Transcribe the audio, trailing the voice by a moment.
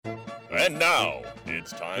And now,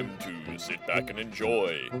 it's time to sit back and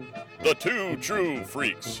enjoy the Two True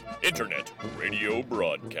Freaks Internet Radio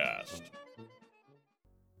Broadcast.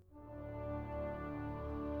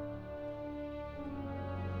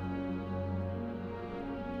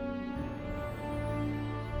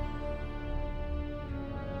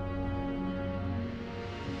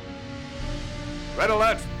 Red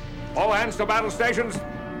alert! All hands to battle stations.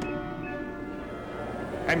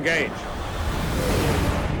 Engage.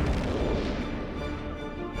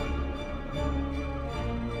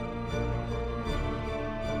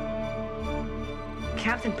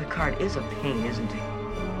 Captain Picard is a pain, isn't he?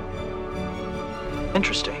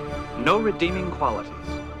 Interesting. No redeeming qualities.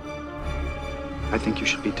 I think you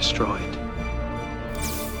should be destroyed.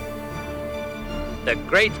 The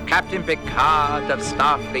great Captain Picard of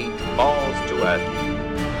Starfleet falls to Earth.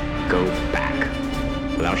 Go back.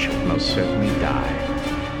 Thou shalt most certainly die.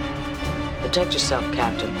 Protect yourself,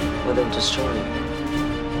 Captain, or they'll destroy you.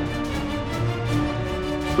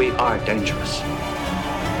 We are dangerous.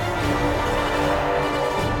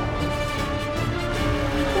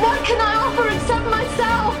 What can I offer except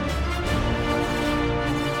myself?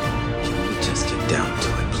 Can we just get down to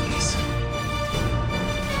it, please?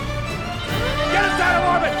 Get us out of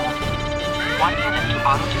orbit! One minute to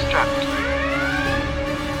auto-destruct.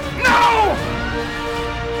 No!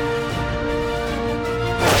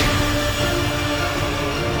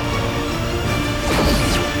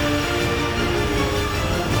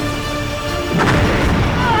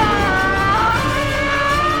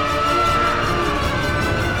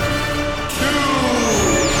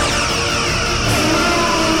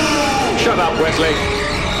 Shut up, Wesley.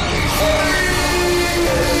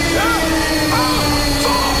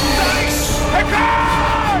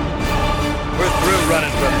 We're through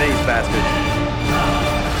running from these bastards.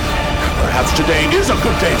 Perhaps today is a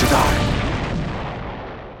good day to die.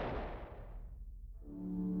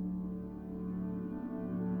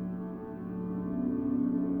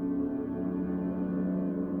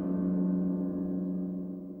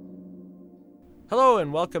 Hello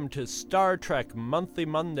and welcome to Star Trek Monthly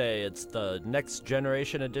Monday. It's the Next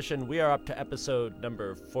Generation edition. We are up to episode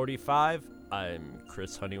number 45. I'm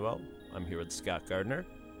Chris Honeywell. I'm here with Scott Gardner.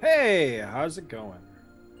 Hey, how's it going?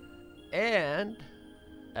 And,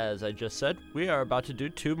 as I just said, we are about to do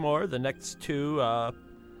two more. The next two,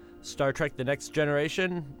 Star Trek The Next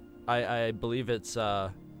Generation. I believe it's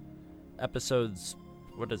episodes,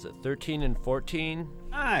 13 and 14?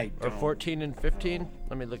 Or 14 and 15?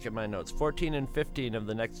 Let me look at my notes. 14 and 15 of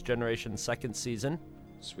The Next Generation second season.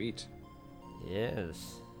 Sweet.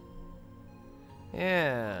 Yes.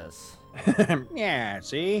 Yes. Yeah,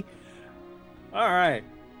 see? All right.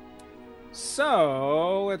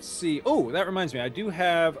 So, let's see. Oh, that reminds me. I do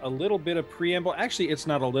have a little bit of preamble. Actually, it's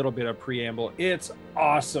not a little bit of preamble. It's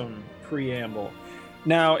awesome preamble.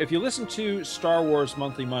 Now, if you listen to Star Wars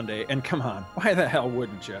Monthly Monday, and come on, why the hell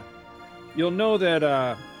wouldn't you? You'll know that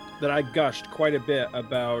that I gushed quite a bit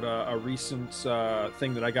about a recent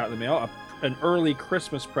thing that I got in the mail, an early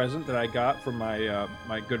Christmas present that I got from my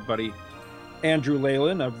my good buddy Andrew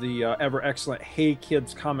Leyland of the ever excellent Hey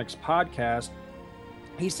Kids Comics podcast.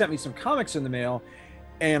 He sent me some comics in the mail,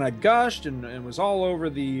 and I gushed and was all over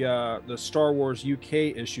the Star Wars UK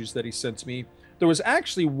issues that he sent me. There was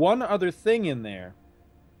actually one other thing in there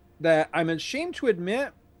that I'm ashamed to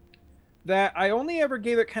admit that I only ever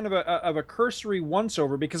gave it kind of a cursory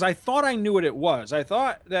once-over because I thought I knew what it was. I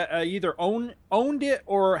thought that I either owned it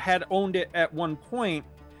or had owned it at one point.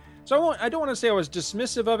 So I don't want to say I was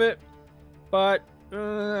dismissive of it, but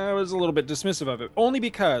I was a little bit dismissive of it. Only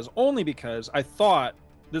because I thought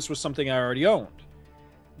this was something I already owned.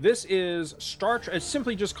 This is Star Trek. It's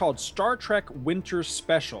simply just called Star Trek Winter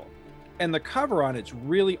Special. And the cover on it's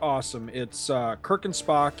really awesome. It's Kirk and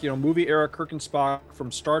Spock, movie era Kirk and Spock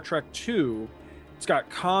from Star Trek II. It's got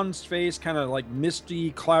Khan's face, kind of like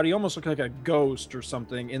misty, cloudy, almost looking like a ghost or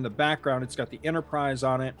something. In the background, it's got the Enterprise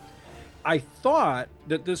on it. I thought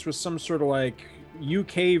that this was some sort of like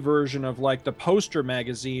UK version of like the poster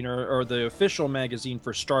magazine or the official magazine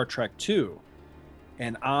for Star Trek II.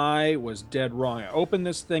 And I was dead wrong. I opened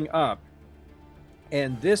this thing up.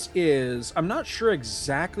 And this is, I'm not sure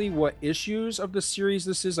exactly what issues of the series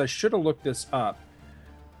this is. I should have looked this up.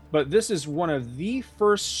 But this is one of the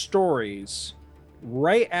first stories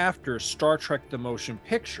right after Star Trek The Motion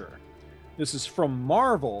Picture. This is from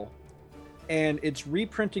Marvel, and it's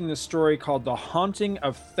reprinting the story called The Haunting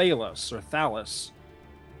of Thalos.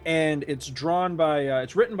 And it's drawn by,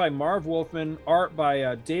 it's written by Marv Wolfman, art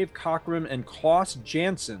by Dave Cockrum and Klaus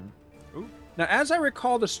Janson. Now, as I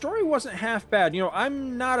recall, the story wasn't half bad. You know,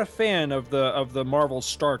 I'm not a fan of the Marvel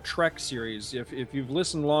Star Trek series. If you've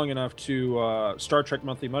listened long enough to Star Trek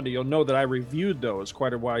Monthly Monday, you'll know that I reviewed those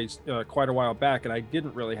quite a while back, and I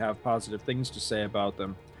didn't really have positive things to say about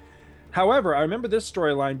them. However, I remember this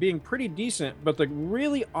storyline being pretty decent, but the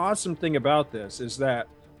really awesome thing about this is that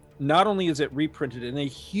not only is it reprinted in a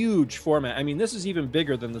huge format, I mean, this is even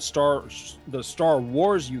bigger than the Star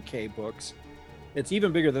Wars UK books. It's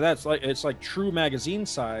even bigger than that. It's like true magazine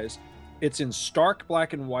size. It's in stark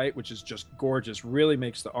black and white, which is just gorgeous. Really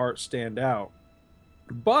makes the art stand out.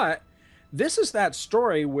 But this is that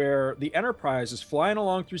story where the Enterprise is flying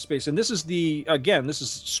along through space, and this is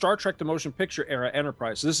Star Trek the Motion Picture era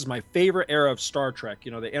Enterprise. So this is my favorite era of Star Trek.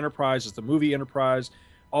 You know, the Enterprise is the movie Enterprise.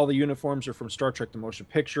 All the uniforms are from Star Trek the Motion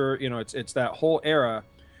Picture. You know, it's that whole era.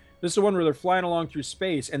 This is the one where they're flying along through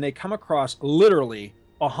space, and they come across literally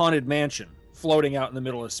a haunted mansion floating out in the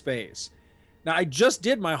middle of space. Now, I just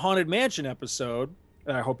did my Haunted Mansion episode,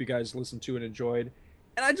 and I hope you guys listened to and enjoyed.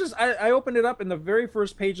 And I opened it up, and the very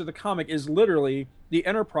first page of the comic is literally the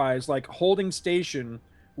Enterprise, like, holding station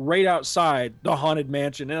right outside the Haunted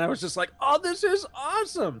Mansion. And I was just like, oh, this is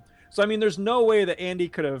awesome. So, I mean, there's no way that Andy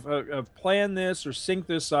could have planned this or synced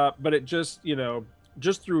this up, but it just, you know,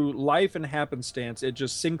 just through life and happenstance, it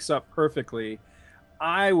just syncs up perfectly.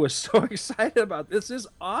 I was so excited about this. This is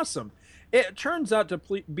awesome. It turns out to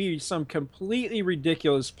be some completely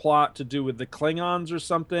ridiculous plot to do with the Klingons or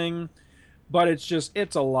something, but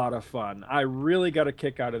it's a lot of fun. I really got a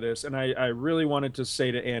kick out of this, and I really wanted to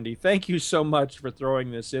say to Andy, thank you so much for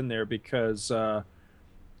throwing this in there, because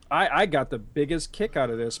I got the biggest kick out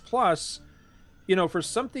of this. Plus, you know, for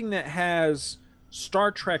something that has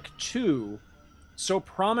Star Trek II so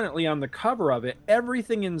prominently on the cover of it,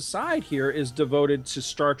 everything inside here is devoted to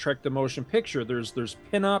Star Trek the Motion Picture. There's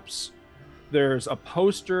pinups. There's a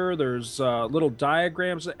poster, there's little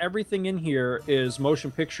diagrams. Everything in here is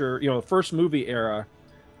motion picture, you know, the first movie era.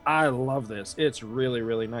 I love this. It's really,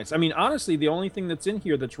 really nice. I mean, honestly, the only thing that's in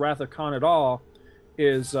here that's Wrath of Khan at all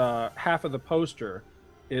is half of the poster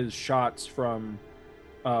is shots from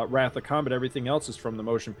Wrath of Khan, but everything else is from the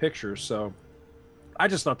motion picture. So I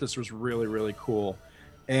just thought this was really, really cool.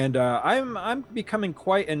 And I'm becoming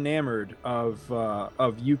quite enamored of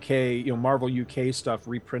UK, you know, Marvel UK stuff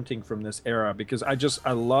reprinting from this era, because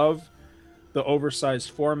I love the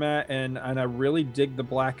oversized format, and I really dig the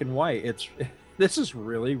black and white. This is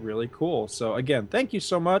really, really cool. So again, thank you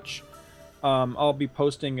so much. I'll be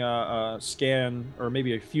posting a scan, or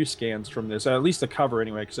maybe a few scans from this, at least the cover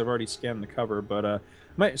anyway, because I've already scanned the cover, but I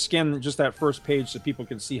might scan just that first page so people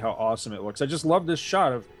can see how awesome it looks. I just love this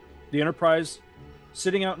shot of the Enterprise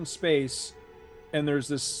sitting out in space, and there's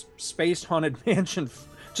this space haunted mansion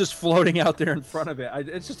just floating out there in front of it.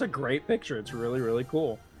 It's just a great picture. It's really, really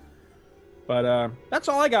cool. But that's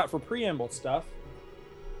all I got for preamble stuff.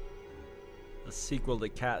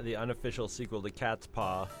 The unofficial sequel to Cat's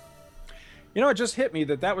Paw. You know, it just hit me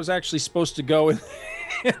that was actually supposed to go in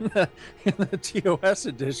the TOS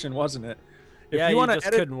edition, wasn't it? If you want to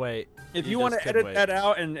edit, couldn't wait. If you want to edit that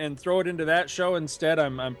out and throw it into that show instead,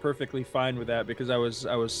 I'm perfectly fine with that, because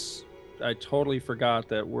I totally forgot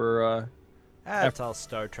that we're it's all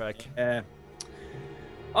Star Trek.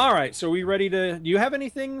 All right, so we ready to? Do you have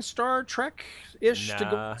anything Star Trek-ish to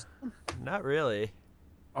go? Not really.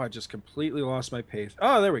 Oh, I just completely lost my pace.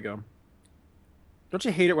 Oh, there we go. Don't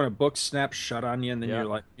you hate it when a book snaps shut on you and then you're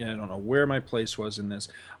like, I don't know where my place was in this.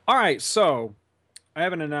 All right, so I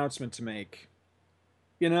have an announcement to make.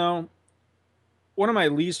 You know, one of my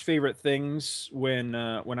least favorite things when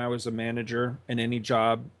I was a manager in any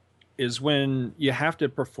job is when you have to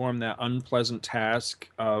perform that unpleasant task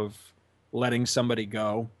of letting somebody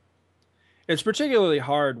go. It's particularly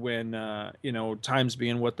hard when you know, times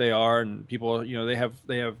being what they are, and people, you know,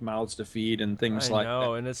 they have mouths to feed and things like that. I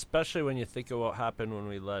know, and especially when you think of what happened when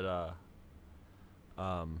we let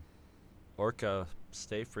Orca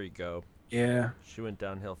Stay Free go. Yeah, she went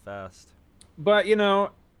downhill fast. But, you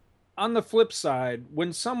know, on the flip side,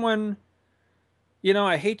 when someone, you know,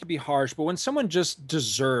 I hate to be harsh, but when someone just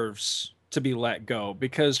deserves to be let go,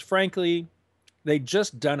 because frankly, they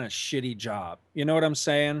just done a shitty job. You know what I'm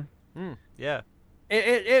saying? Yeah.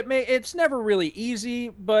 It's never really easy,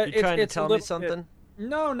 but you trying to tell me something?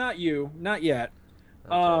 No, not you, not yet.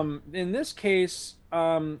 Okay. In this case,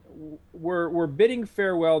 we're bidding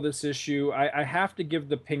farewell this issue. I have to give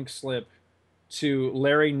the pink slip to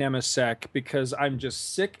Larry Nemecek, because I'm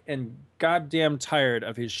just sick and goddamn tired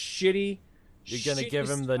of his shitty. You're gonna give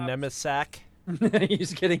him the Nemecek?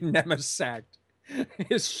 He's getting Nemeceked.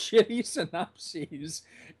 His shitty synopses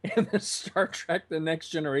in the Star Trek The Next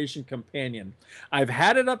Generation companion. I've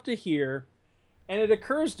had it up to here. And it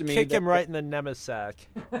occurs to me kick him right in the Nemasack.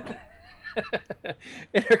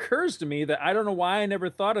 It occurs to me that I don't know why I never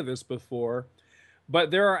thought of this before,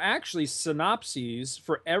 but there are actually synopses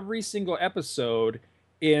for every single episode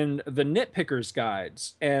in the Nitpickers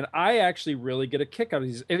guides, and I actually really get a kick out of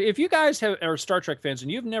these. If you guys are Star Trek fans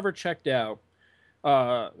and you've never checked out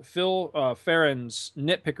Phil Farron's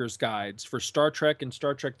Nitpickers guides for Star Trek and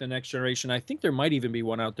Star Trek The Next Generation, I think there might even be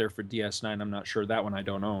one out there for DS9. I'm not sure. That one I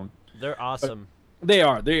don't own. They're awesome. But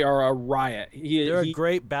they are a riot. They're a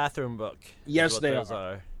great bathroom book. Yes, they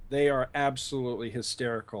are. They are absolutely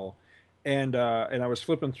hysterical. And I was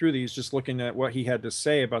flipping through these, just looking at what he had to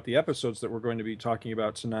say about the episodes that we're going to be talking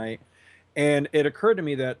about tonight. And it occurred to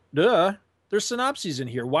me that, there's synopses in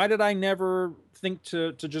here. Why did I never think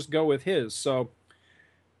to just go with his? So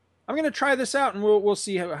I'm going to try this out, and we'll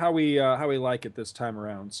see how we like it this time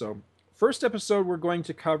around. So first episode we're going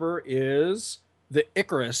to cover is the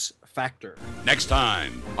Icarus Factor. Next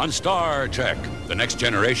time on Star Trek: The Next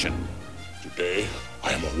Generation. Today,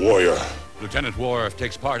 I am a warrior. Lieutenant Worf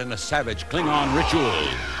takes part in a savage Klingon ritual.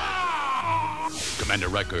 Commander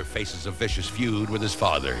Riker faces a vicious feud with his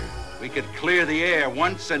father. We could clear the air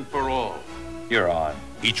once and for all. You're on.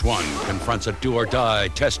 Each one confronts a do-or-die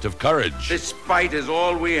test of courage. This fight is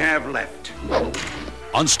all we have left.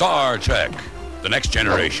 On Star Trek: The Next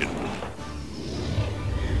Generation.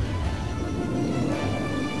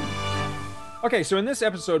 Okay, so in this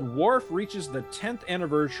episode, Worf reaches the 10th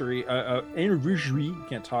anniversary,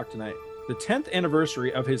 can't talk tonight, the 10th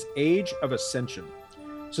anniversary of his Age of Ascension.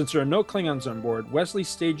 Since there are no Klingons on board, Wesley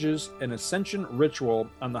stages an ascension ritual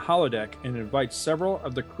on the holodeck and invites several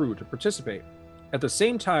of the crew to participate. At the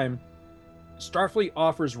same time, Starfleet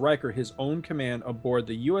offers Riker his own command aboard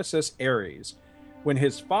the USS Ares. When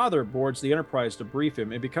his father boards the Enterprise to brief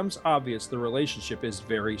him, it becomes obvious the relationship is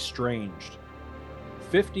very strained.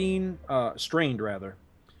 15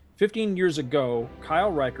 years ago,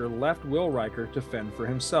 Kyle Riker left Will Riker to fend for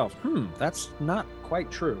himself. That's not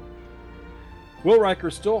quite true. Will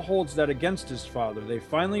Riker still holds that against his father. They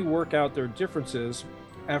finally work out their differences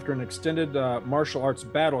after an extended martial arts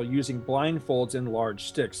battle using blindfolds and large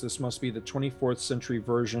sticks. This must be the 24th century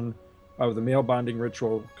version of the male bonding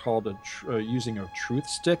ritual called using a truth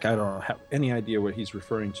stick. I don't have any idea what he's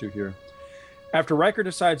referring to here. After Riker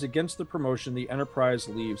decides against the promotion, the Enterprise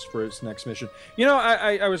leaves for its next mission. You know,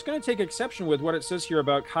 I was going to take exception with what it says here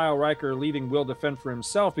about Kyle Riker leaving Will to fend for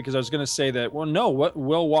himself, because I was going to say that, well, no,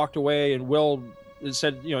 Will walked away, and Will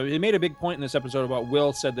said, you know, he made a big point in this episode about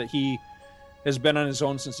Will said that he has been on his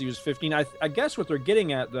own since he was 15. I guess what they're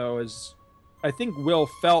getting at, though, is I think Will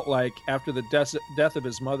felt like after the death of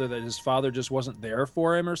his mother that his father just wasn't there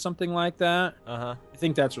for him or something like that. I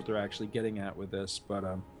think that's what they're actually getting at with this, but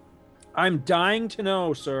I'm dying to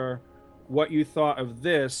know, sir, what you thought of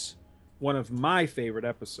this, one of my favorite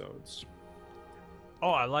episodes. Oh,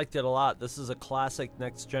 I liked it a lot. This is a classic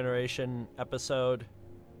Next Generation episode.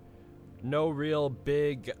 No real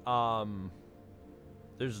big,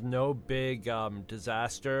 there's no big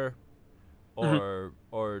disaster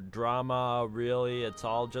or drama, really. It's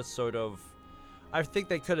all just sort of, I think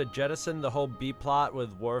they could have jettisoned the whole B-plot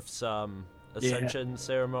with Worf's ascension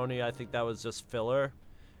ceremony. I think that was just filler.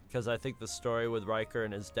 Because I think the story with Riker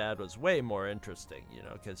and his dad was way more interesting, you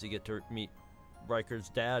know, because you get to meet Riker's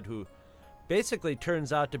dad, who basically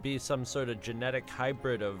turns out to be some sort of genetic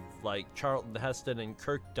hybrid of, like, Charlton Heston and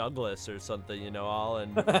Kirk Douglas or something, you know, all in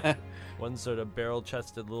one sort of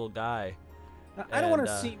barrel-chested little guy. I don't want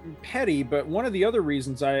to seem petty, but one of the other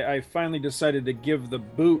reasons I finally decided to give the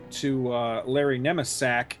boot to Larry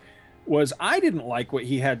Nemasack was I didn't like what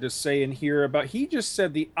he had to say in here about, he just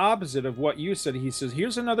said the opposite of what you said. He says,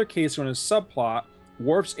 here's another case when his subplot,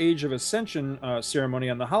 Worf's Age of Ascension ceremony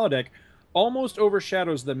on the holodeck, almost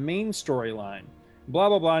overshadows the main storyline. Blah,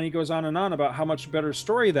 blah, blah, and he goes on and on about how much better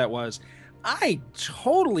story that was. I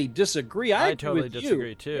totally disagree. I totally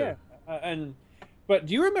disagree, too. Yeah. But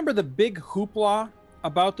do you remember the big hoopla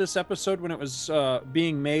about this episode when it was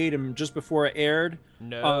being made and just before it aired?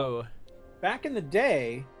 No. Back in the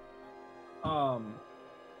day,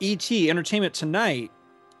 E.T. Entertainment Tonight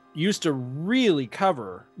used to really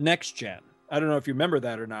cover Next Gen. I don't know if you remember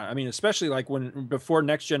that or not. I mean, especially like before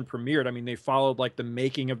Next Gen premiered, I mean, they followed like the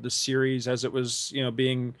making of the series as it was, you know,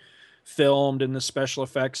 being filmed and the special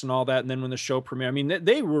effects and all that. And then when the show premiered, I mean,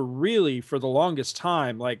 they were really, for the longest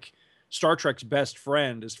time, like Star Trek's best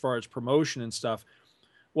friend as far as promotion and stuff.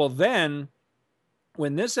 Well, then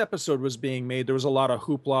when this episode was being made, there was a lot of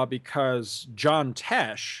hoopla because John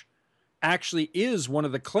Tesh actually is one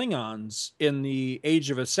of the Klingons in the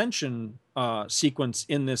Age of Ascension sequence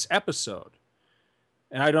in this episode.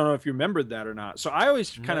 And I don't know if you remembered that or not. So I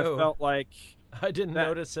always kind of felt like I didn't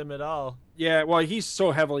notice him at all. Yeah, well, he's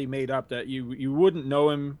so heavily made up that you wouldn't know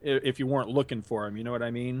him if you weren't looking for him. You know what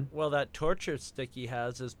I mean? Well, that torture stick he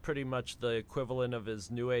has is pretty much the equivalent of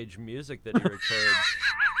his new age music that he records.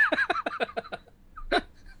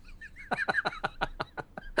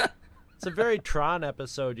 It's a very Tron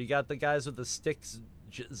episode. You got the guys with the sticks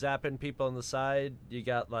zapping people on the side. You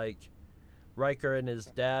got like Riker and his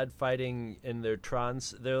dad fighting in their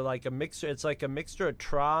Trons. They're like a mixture. It's like a mixture of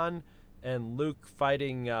Tron and Luke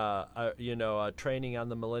fighting, training on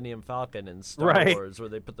the Millennium Falcon in Star Wars, where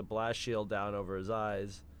they put the blast shield down over his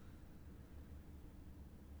eyes.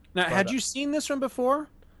 Now, had you seen this one before?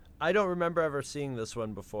 I don't remember ever seeing this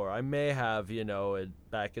one before. I may have,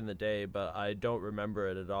 back in the day, but I don't remember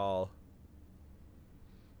it at all.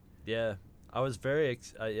 Yeah, I was very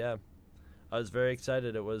excited.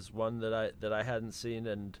 It was one that I hadn't seen,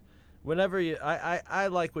 and whenever I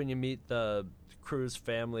like when you meet the crew's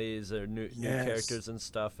families or new characters and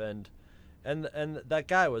stuff, and that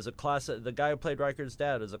guy was a classic. The guy who played Riker's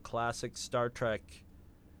dad is a classic Star Trek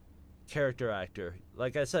character actor.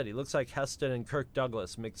 Like I said, he looks like Heston and Kirk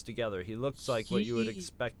Douglas mixed together. He looks like what you would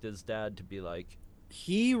expect his dad to be like.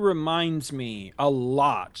 He reminds me a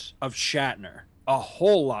lot of Shatner. A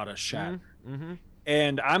whole lot of Shatner. Mm-hmm.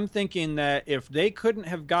 And I'm thinking that if they couldn't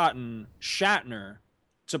have gotten Shatner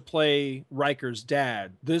to play Riker's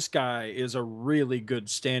dad, this guy is a really good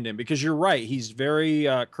stand-in, because you're right. He's very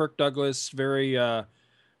Kirk Douglas, very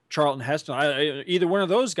Charlton Heston. Either one of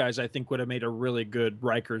those guys, I think, would have made a really good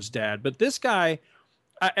Riker's dad. But this guy,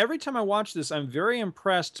 every time I watch this, I'm very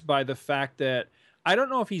impressed by the fact that I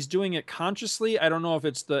don't know if he's doing it consciously. I don't know if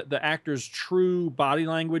it's the actor's true body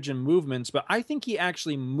language and movements, but I think he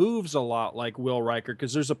actually moves a lot like Will Riker,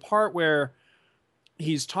 because there's a part where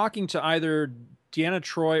he's talking to either Deanna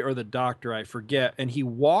Troi or the doctor, I forget, and he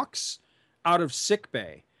walks out of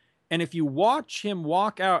sickbay. And if you watch him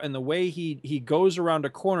walk out and the way he goes around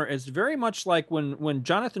a corner, it's very much like when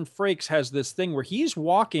Jonathan Frakes has this thing where he's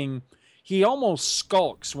walking. He almost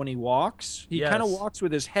skulks when he walks. He kind of walks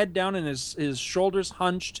with his head down and his shoulders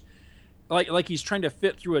hunched, like he's trying to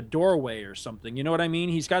fit through a doorway or something. You know what I mean?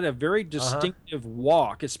 He's got a very distinctive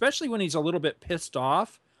walk, especially when he's a little bit pissed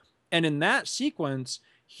off. And in that sequence,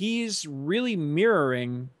 he's really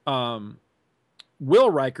mirroring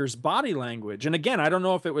Will Riker's body language. And again, I don't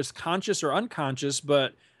know if it was conscious or unconscious,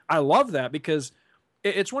 but I love that, because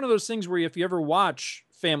it's one of those things where if you ever watch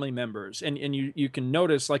family members and you can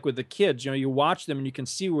notice, like with the kids, you watch them and you can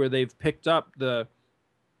see where they've picked up the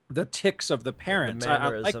tics of the parents. I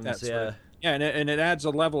like that. And it adds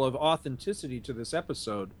a level of authenticity to this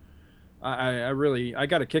episode. I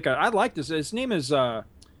got a kick out. I like this. His name is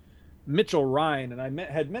Mitchell Ryan, and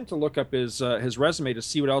I had meant to look up his resume to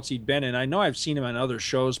see what else he'd been in. I know I've seen him on other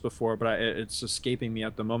shows before, but it's escaping me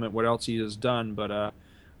at the moment what else he has done. But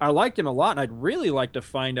I liked him a lot, and I'd really like to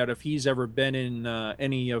find out if he's ever been in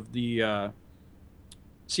any of the...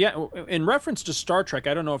 in reference to Star Trek,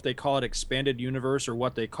 I don't know if they call it expanded universe or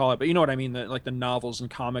what they call it, but you know what I mean, like the novels and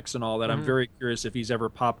comics and all that. I'm very curious if he's ever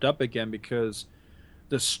popped up again, because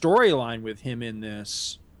the storyline with him in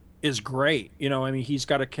this is great. He's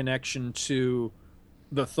got a connection to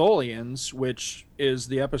the Tholians, which is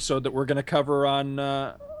the episode that we're going to cover on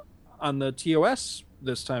the TOS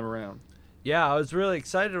this time around. Yeah, I was really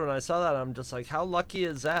excited when I saw that. I'm just like, how lucky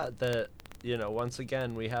is that once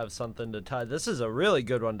again, we have something to tie. This is a really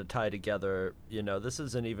good one to tie together. This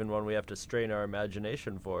isn't even one we have to strain our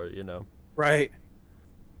imagination for, Right.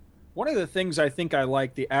 One of the things I think I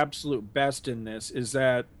like the absolute best in this is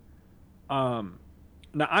that,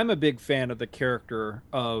 now I'm a big fan of the character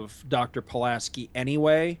of Dr. Pulaski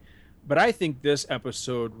anyway, but I think this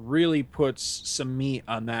episode really puts some meat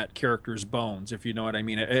on that character's bones, if you know what I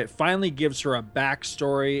mean. It finally gives her a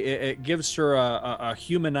backstory. It gives her a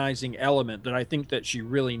humanizing element that I think that she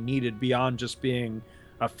really needed beyond just being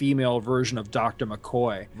a female version of Dr.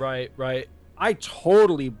 McCoy. Right. I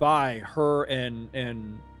totally buy her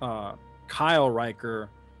and Kyle Riker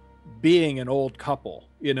being an old couple,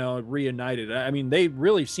 reunited. I mean, they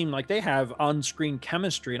really seem like they have on-screen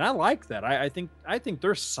chemistry, and I like that. I think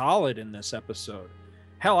they're solid in this episode.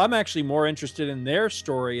 Hell, I'm actually more interested in their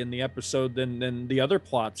story in the episode than the other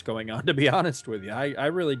plots going on, to be honest with you. I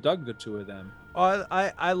really dug the two of them. Oh,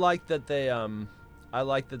 I like that they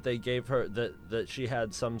they gave her that she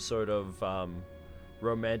had some sort of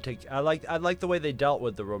romantic. I like the way they dealt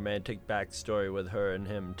with the romantic backstory with her and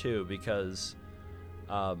him too, because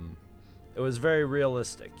it was very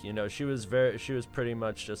realistic. She was pretty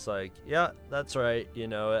much just like, yeah, that's right.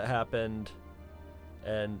 It happened,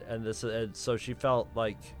 and so she felt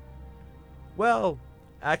like, well,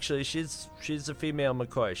 Actually, she's a female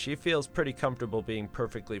McCoy. She feels pretty comfortable being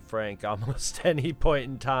perfectly frank almost any point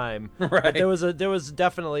in time. Right. But there was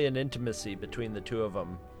definitely an intimacy between the two of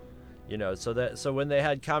them. So when they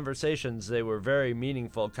had conversations, they were very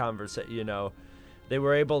meaningful they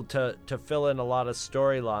were able to fill in a lot of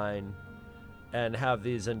storyline and have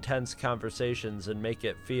these intense conversations and make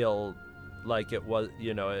it feel like it was,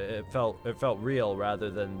 it felt real rather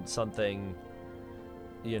than something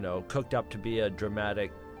cooked up to be a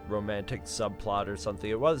dramatic romantic subplot or something.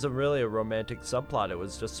 It wasn't really a romantic subplot. It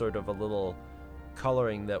was just sort of a little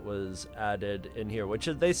coloring that was added in here, which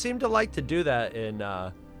they seem to like to do that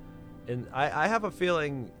I have a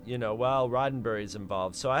feeling, Roddenberry's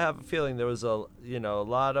involved, so I have a feeling there was a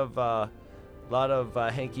lot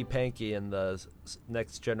of hanky panky in the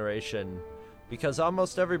Next Generation, because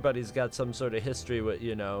almost everybody's got some sort of history with,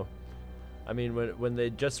 I mean, when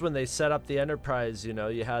they set up the Enterprise,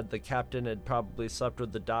 you had the captain had probably slept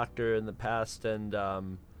with the doctor in the past, and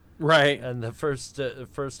right, and the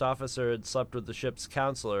first officer had slept with the ship's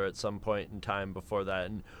counselor at some point in time before that,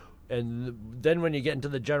 and then when you get into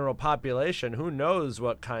the general population, who knows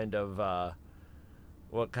what kind of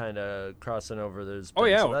crossing over there's been. Oh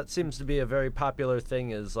yeah, so that seems to be a very popular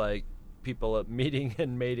thing, is like people meeting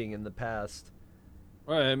and mating in the past.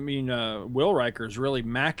 Well, I mean, Will Riker's really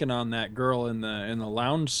macking on that girl in the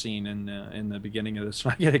lounge scene in the beginning of this.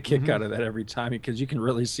 I get a kick out of that every time, because you can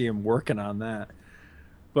really see him working on that.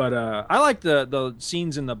 But I like the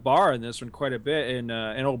scenes in the bar in this one quite a bit. And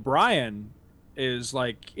O'Brien is,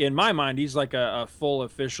 like, in my mind, he's like a full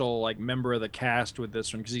official, like, member of the cast with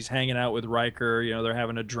this one, because he's hanging out with Riker. They're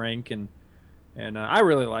having a drink, and I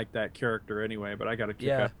really like that character anyway. But I got a kick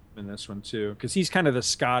out in this one too, because he's kind of the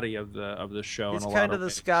Scotty of the show. He's in a kind lot of the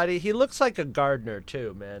ways. Scotty. He looks like a gardener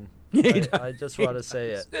too, man. I just want to say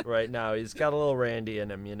it right now. He's got a little Randy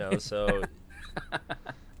in him, so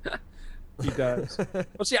he does.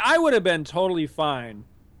 Well, see, I would have been totally fine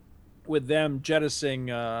with them jettisoning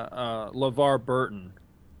LeVar Burton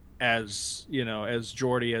as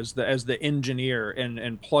Geordi, as the engineer,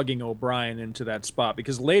 and plugging O'Brien into that spot,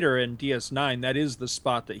 because later in DS9 that is the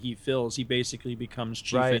spot that he fills. He basically becomes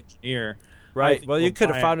chief engineer. Right. Well, you could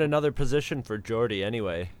have found another position for Geordi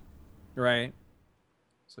anyway. Right.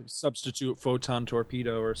 It's like substitute photon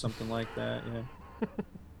torpedo or something like that.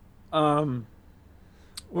 Yeah.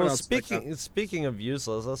 Well, speaking of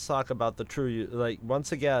useless, let's talk about the true. Like,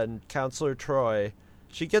 once again, Counselor Troi,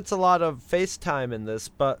 she gets a lot of FaceTime in this,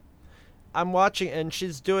 but I'm watching, and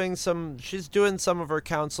she's doing some of her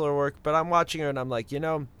counselor work, but I'm watching her and I'm like,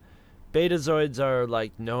 Betazoids are,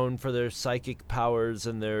 like, known for their psychic powers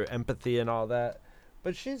and their empathy and all that,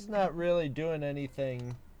 but she's not really doing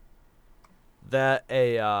anything that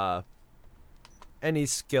any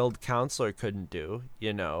skilled counselor couldn't do,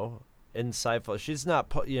 insightful. She's not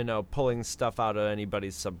pulling stuff out of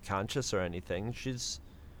anybody's subconscious or anything. She's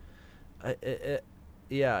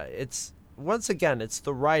it's once again, it's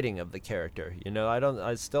the writing of the character.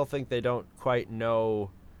 I still think they don't quite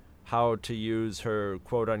know how to use her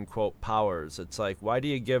quote unquote powers. It's like, why do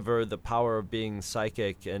you give her the power of being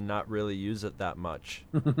psychic and not really use it that much?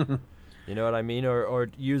 You know what I mean? Or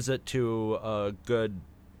use it to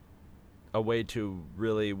a way to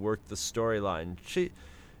really work the storyline.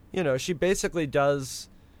 She basically does,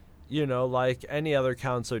 like any other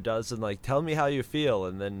counselor does, and like, tell me how you feel,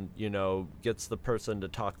 and then, gets the person to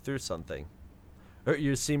talk through something. Or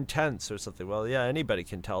you seem tense or something. Well, yeah, anybody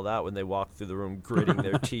can tell that when they walk through the room gritting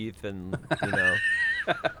their teeth and,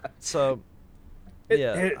 So,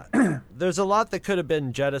 yeah, there's a lot that could have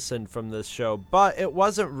been jettisoned from this show, but it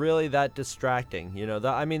wasn't really that distracting. The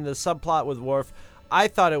subplot with Worf, I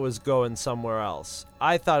thought it was going somewhere else.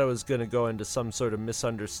 I thought it was going to go into some sort of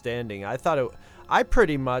misunderstanding. I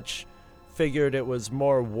pretty much figured it was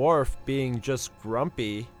more Worf being just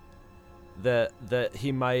grumpy that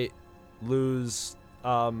he might lose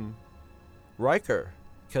Riker,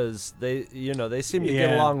 because they seem to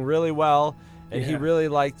get along really well, and he really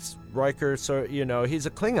likes Riker. So he's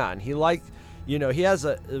a Klingon. He has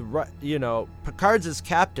Picard's his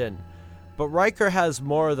captain, but Riker has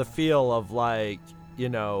more of the feel of, like,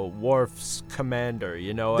 Worf's commander,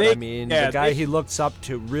 what I mean? The guy he looks up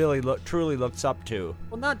to, truly looks up to.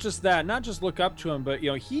 Well, not just look up to him, but,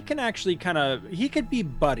 he can actually he could be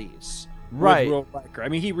buddies. Right. With Will Riker. I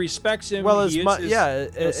mean, he respects him. Well, he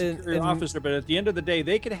is his officer, but at the end of the day,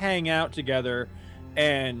 they could hang out together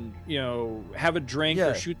and, have a drink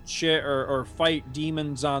or shoot shit or fight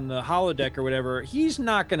demons on the holodeck or whatever. He's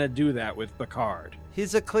not going to do that with Picard.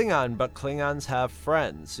 He's a Klingon, but Klingons have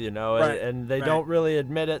friends, and they don't really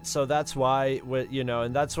admit it. So that's why,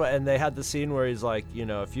 and that's why, and they had the scene where he's like,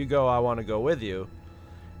 if you go, I want to go with you.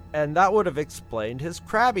 And that would have explained his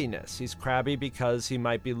crabbiness. He's crabby because he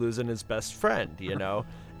might be losing his best friend, you know?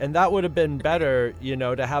 And that would have been better, you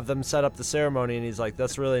know, to have them set up the ceremony. And he's like,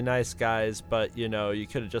 that's really nice, guys, but, you know, you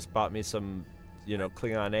could have just bought me some, you know,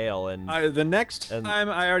 Klingon ale. And the next time,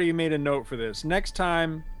 I already made a note for this. Next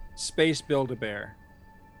time, Space Build-A-Bear.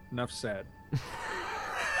 Enough said.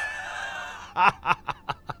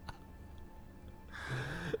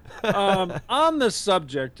 On the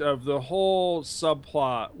subject of the whole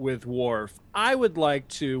subplot with Worf, I would like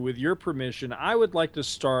to, with your permission,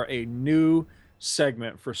 start a new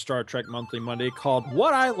segment for Star Trek Monthly Monday called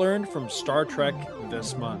What I Learned from Star Trek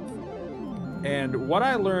This Month. And what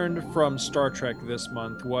I learned from Star Trek this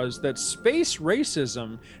month was that space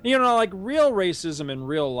racism, you know, like real racism in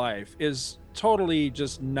real life, is totally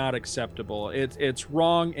just not acceptable. It's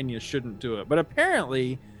wrong and you shouldn't do it. But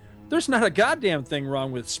apparently, there's not a goddamn thing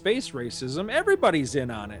wrong with space racism. Everybody's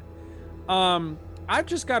in on it. I've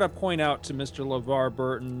just got to point out to Mr. LeVar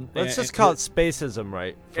Burton. Let's just call it spacism,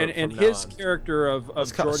 right? And his character of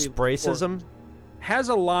Geordi Spracism has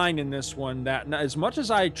a line in this one that, as much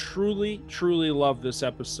as I truly, truly love this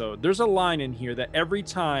episode, there's a line in here that every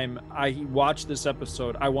time I watch this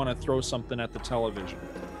episode, I want to throw something at the television.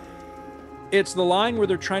 It's the line where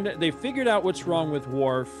they figured out what's wrong with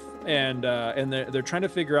Worf, and they're trying to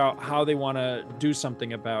figure out how they want to do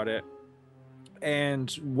something about it.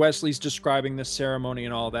 And Wesley's describing the ceremony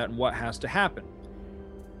and all that and what has to happen.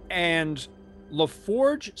 And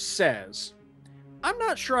LaForge says, I'm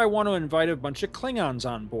not sure I want to invite a bunch of Klingons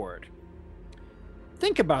on board.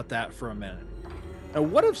 Think about that for a minute. Now,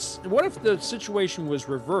 what if the situation was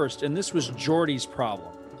reversed and this was Geordi's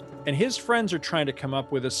problem? And his friends are trying to come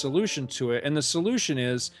up with a solution to it, and the solution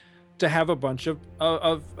is to have a bunch of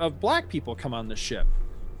black people come on the ship.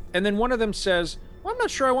 And then one of them says, well, I'm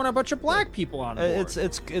not sure I want a bunch of black people on board. It's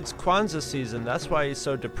Kwanzaa season. That's why he's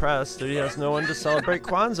so depressed that he has no one to celebrate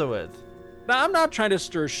Kwanzaa with. Now, I'm not trying to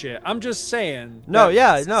stir shit. I'm just saying. No.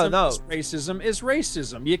 Racism is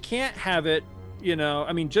racism. You can't have it, you know.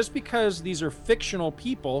 I mean, just because these are fictional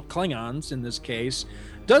people, Klingons in this case,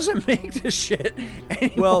 doesn't make this shit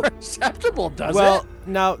any more acceptable, does it? Well,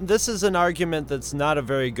 now, this is an argument that's not a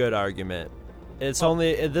very good argument. It's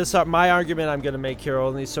my argument I'm going to make here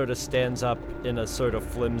only sort of stands up in a sort of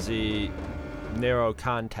flimsy, narrow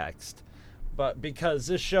context. But because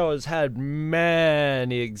this show has had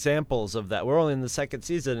many examples of that. We're only in the second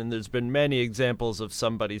season, and there's been many examples of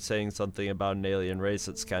somebody saying something about an alien race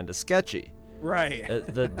that's kind of sketchy. Right.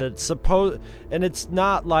 And it's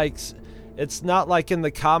not like in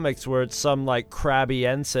the comics where it's some like crabby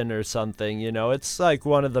ensign or something, you know. It's like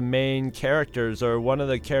one of the main characters or one of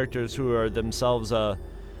the characters who are themselves a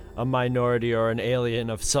minority or an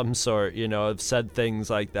alien of some sort, you know, have said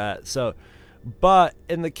things like that. So, but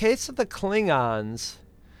in the case of the Klingons,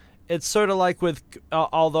 it's sort of like with,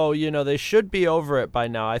 although, you know, they should be over it by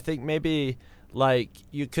now. I think maybe like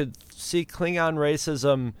you could see Klingon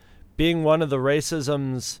racism being one of the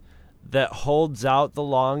racisms that holds out the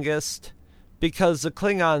longest, because the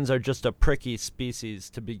Klingons are just a pricky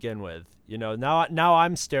species to begin with. You know, now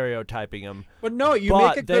I'm stereotyping them. But no, you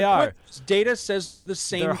make a good point. Data says the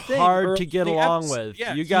same thing. They're hard to get along with.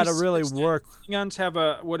 Yeah, you got to really work. Klingons have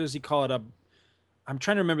what does he call it? I'm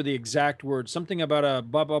trying to remember the exact word. Something about a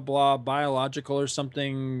blah, blah, blah, biological or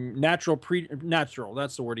something. Natural,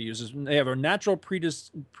 that's the word he uses. They have a natural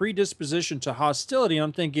predisposition to hostility.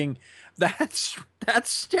 I'm thinking, that's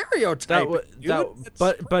stereotyping.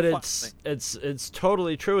 But it's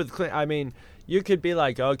totally true with Klingons. I mean, you could be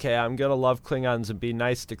like, okay, I'm going to love Klingons and be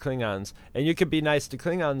nice to Klingons. And you could be nice to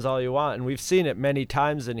Klingons all you want. And we've seen it many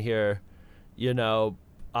times in here, you know,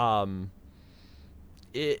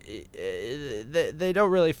 they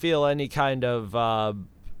don't really feel any kind of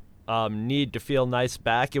need to feel nice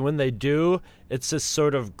back, and when they do, it's this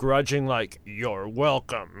sort of grudging, like, you're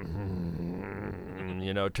welcome,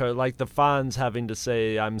 you know, like the Fonz having to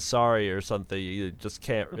say I'm sorry or something. You just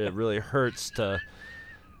can't. It really hurts to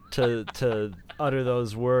utter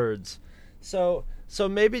those words. So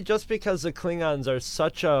maybe just because the Klingons are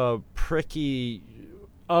such a pricky,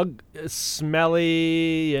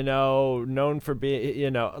 smelly, you know, known for being, you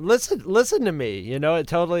know, listen to me, you know, it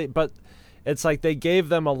totally, but it's like they gave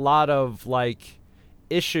them a lot of like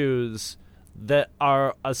issues that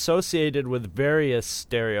are associated with various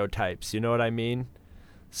stereotypes, you know what I mean?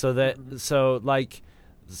 So the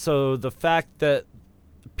fact that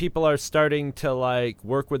people are starting to like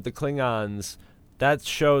work with the Klingons, that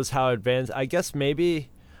shows how advanced, I guess maybe,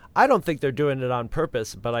 I don't think they're doing it on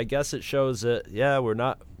purpose, but I guess it shows that, yeah,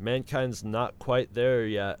 mankind's not quite there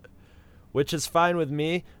yet, which is fine with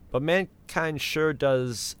me, but mankind sure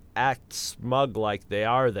does act smug like they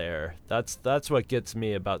are there. That's what gets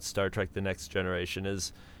me about Star Trek: The Next Generation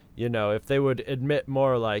is, if they would admit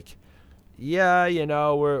more like, yeah,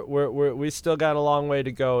 we still got a long way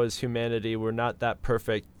to go as humanity. We're not that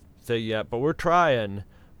perfect thing yet, but we're trying.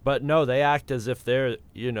 But no, they act as if they're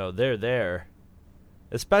there,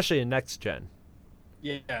 especially in Next Gen.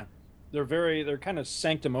 Yeah. They're kind of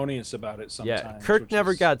sanctimonious about it sometimes. Yeah, Kirk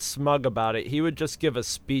never got smug about it. He would just give a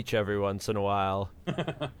speech every once in a while.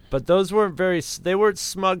 But those they weren't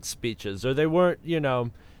smug speeches, or they weren't,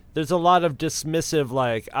 there's a lot of dismissive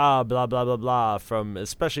like, blah, blah, blah, blah,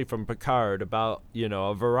 especially from Picard about,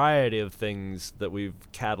 a variety of things that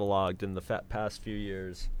we've cataloged in the past few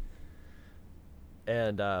years.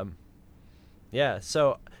 And,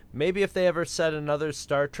 so maybe if they ever set another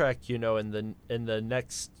Star Trek, in the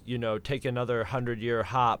next, take another 100-year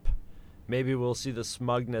hop, maybe we'll see the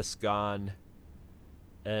smugness gone.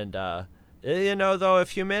 And, though, if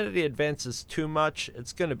humanity advances too much,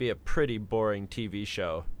 it's going to be a pretty boring TV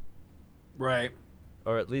show. Right.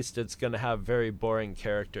 Or at least it's going to have very boring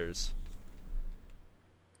characters.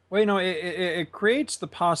 Well, it creates the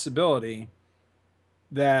possibility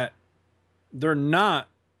that they're not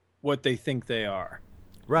what they think they are.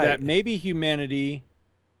 Right. That maybe humanity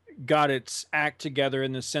got its act together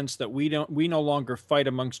in the sense that we no longer fight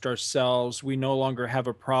amongst ourselves. We no longer have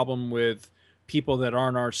a problem with people that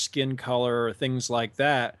aren't our skin color or things like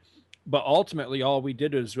that. But ultimately, all we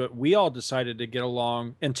did is we all decided to get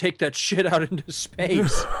along and take that shit out into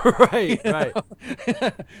space. Right.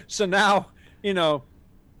 So now,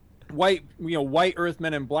 white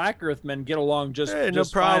Earthmen and black Earthmen get along just no problem.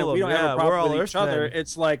 Fine. We don't have a problem with each other. Earthmen.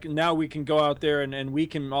 It's like now we can go out there and we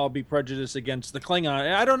can all be prejudiced against the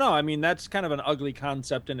Klingon. I don't know. I mean, that's kind of an ugly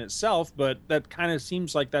concept in itself, but that kind of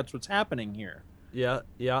seems like that's what's happening here. Yeah.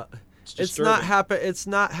 It's not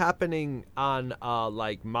happening on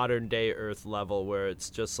like modern day Earth level where it's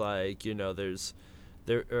just like or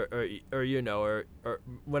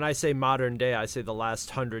when I say modern day, I say the last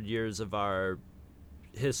 100 years of our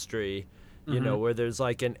history, where there's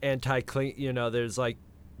like an there's like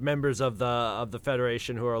members of the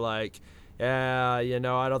Federation who are like, yeah,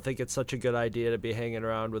 I don't think it's such a good idea to be hanging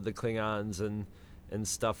around with the Klingons and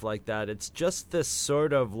stuff like that. It's just this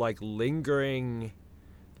sort of like lingering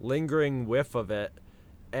whiff of it,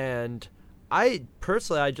 and I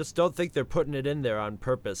just don't think they're putting it in there on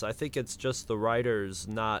purpose. I think it's just the writers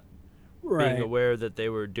not being aware that they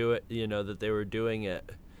were doing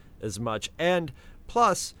it as much. And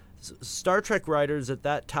plus, Star Trek writers at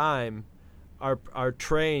that time are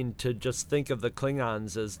trained to just think of the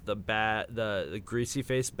Klingons as the greasy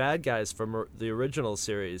faced bad guys from the original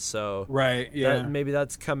series. So maybe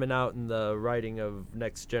that's coming out in the writing of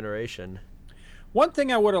Next Generation. One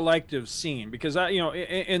thing I would have liked to have seen, because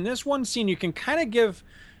in this one scene you can kind of give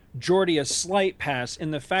Geordi a slight pass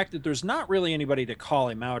in the fact that there's not really anybody to call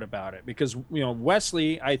him out about it, because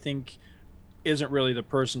Wesley, I think, isn't really the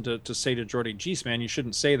person to say to Geordi, geez, man, you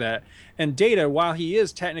shouldn't say that. And Data, while he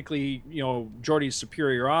is technically, Geordi's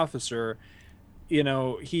superior officer,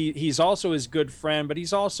 he's also his good friend, but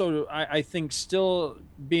he's also, I think, still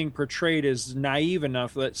being portrayed as naive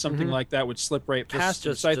enough that something like that would slip right past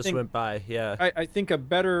him. So I think went by, yeah. I think a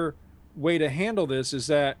better way to handle this is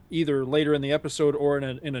that either later in the episode or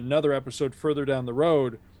in another episode further down the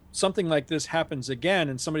road, something like this happens again,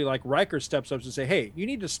 and somebody like Riker steps up and say, "Hey, you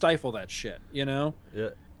need to stifle that shit," Yeah.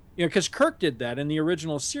 Because Kirk did that in the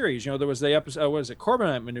original series. There was the episode, what is it,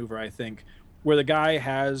 Corbomite Maneuver, I think, where the guy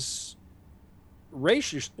has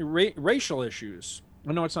racial issues.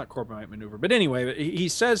 Well, no, it's not Corbomite Maneuver, but anyway, he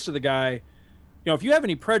says to the guy, if you have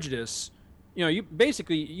any prejudice,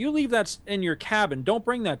 you leave that in your cabin. Don't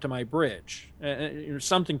bring that to my bridge.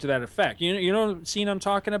 Something to that effect. You know the scene I'm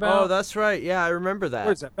talking about? Oh, that's right. Yeah, I remember that.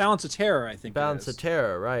 What is that? Balance of Terror, I think. Balance of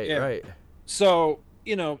Terror, right, yeah. Right. So,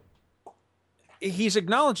 he's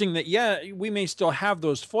acknowledging that, yeah, we may still have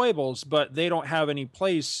those foibles, but they don't have any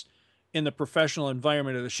place in the professional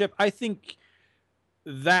environment of the ship. I think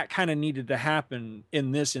that kind of needed to happen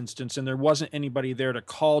in this instance, and there wasn't anybody there to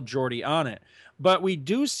call Geordi on it. But we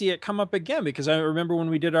do see it come up again, because I remember when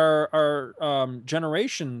we did our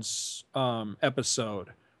Generations episode,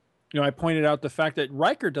 I pointed out the fact that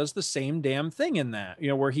Riker does the same damn thing in that,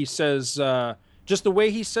 where he says, just the way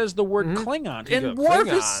he says the word Klingon. And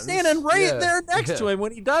Worf is standing right there next to him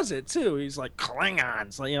when he does it, too. He's like,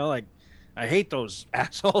 Klingons. Like, I hate those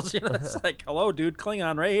assholes. It's like, hello, dude,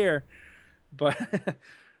 Klingon right here. But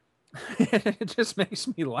it just makes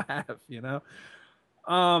me laugh, the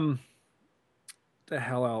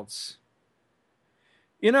hell else?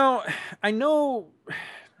 I know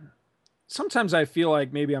sometimes I feel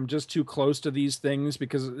like maybe I'm just too close to these things,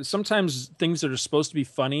 because sometimes things that are supposed to be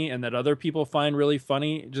funny and that other people find really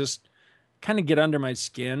funny just kind of get under my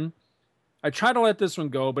skin. I try to let this one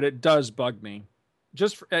go, but it does bug me.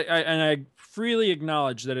 And I freely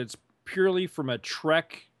acknowledge that it's purely from a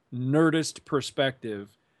Trek nerdist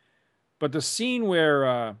perspective. But the scene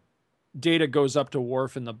where Data goes up to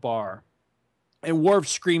Worf in the bar, and Worf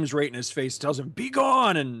screams right in his face, tells him, "Be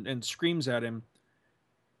gone," and screams at him.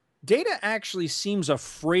 Data actually seems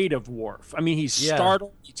afraid of Worf. I mean, he's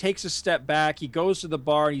startled. He takes a step back. He goes to the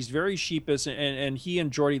bar. And he's very sheepish, and he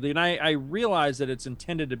and Geordi leave. And I realize that it's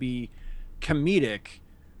intended to be comedic.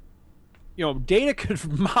 You know, Data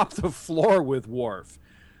could mop the floor with Worf.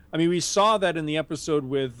 I mean, we saw that in the episode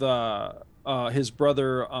with his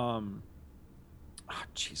brother.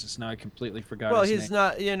 Jesus, now I completely forgot. Well, his he's name.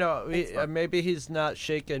 not. You know, maybe he's not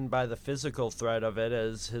shaken by the physical threat of it,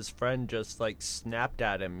 as his friend just like snapped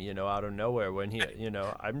at him, you know, out of nowhere when he, you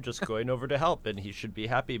know, I'm just going over to help, and he should be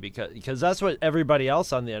happy because that's what everybody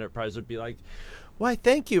else on the Enterprise would be like. Why,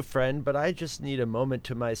 thank you, friend, but I just need a moment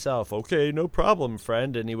to myself. Okay, no problem,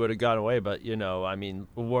 friend, and he would have gone away. But you know, I mean,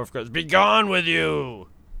 Worf goes, "Be gone with you."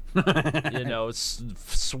 You know,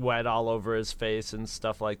 sweat all over his face and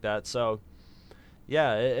stuff like that. So.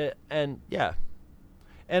 Yeah, and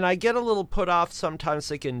I get a little put off sometimes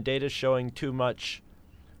thinking Data's showing too much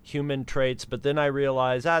human traits, but then I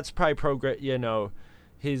realize that's probably you know,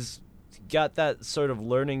 he's got that sort of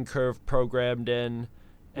learning curve programmed in,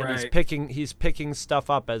 and right. he's picking stuff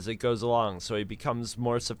up as it goes along, so he becomes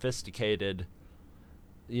more sophisticated,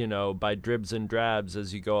 you know, by dribs and drabs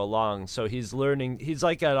as you go along. So he's learning. He's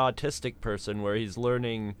like an autistic person where he's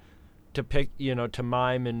learning to pick, you know, to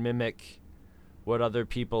mime and mimic what other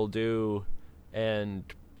people do and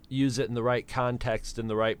use it in the right context in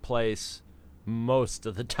the right place most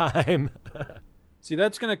of the time. See,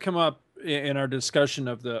 that's going to come up in our discussion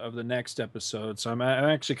of the next episode, so I'm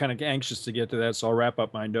actually kind of anxious to get to that, so I'll wrap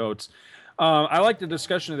up my notes. I like the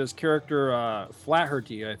discussion of this character,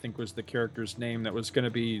 Flaherty, I think was the character's name, that was going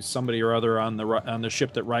to be somebody or other on the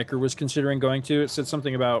ship that Riker was considering going to. It said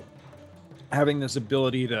something about having this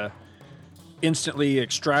ability to instantly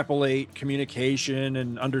extrapolate communication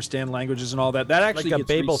and understand languages and all that. That actually like a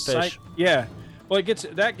gets Babelfish. Yeah. Well,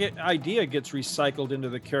 idea gets recycled into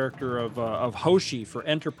the character of Hoshi for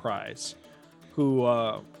Enterprise,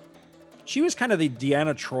 who she was kind of the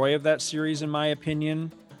Deanna Troi of that series, in my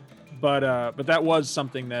opinion. But that was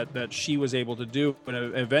something that she was able to do,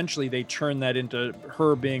 and eventually they turned that into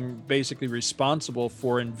her being basically responsible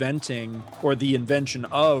for inventing, or the invention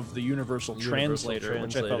of, the Universal Translator,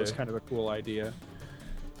 which I thought was kind of a cool idea.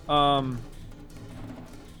 I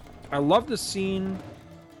love the scene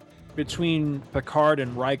between Picard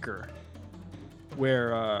and Riker,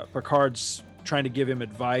 where Picard's trying to give him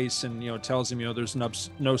advice and, you know, tells him, you know, there's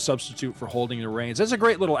no substitute for holding the reins. That's a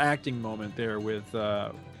great little acting moment there with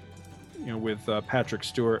Patrick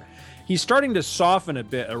Stewart. He's starting to soften a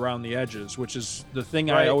bit around the edges, which is the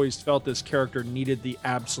thing I always felt this character needed the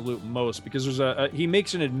absolute most, because he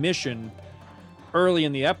makes an admission early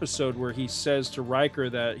in the episode where he says to Riker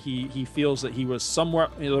that he feels that he was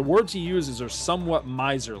somewhat, you know, the words he uses are somewhat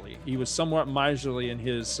miserly. He was somewhat miserly in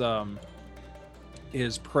his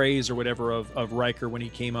praise or whatever of Riker when he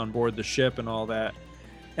came on board the ship and all that.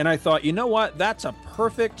 And I thought, you know what? That's a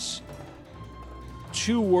perfect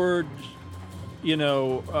 2-word, you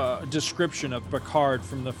know, description of Picard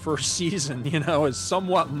from the first season, you know, is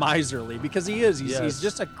somewhat miserly, because he is. He's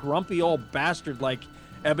just a grumpy old bastard like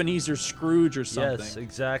Ebenezer Scrooge or something. Yes,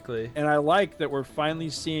 exactly. And I like that we're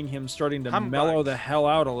finally seeing him starting to mellow the hell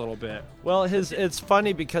out a little bit. Well, it's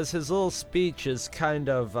funny because his little speech is kind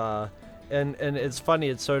of and it's funny,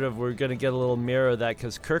 it's sort of, we're going to get a little mirror of that,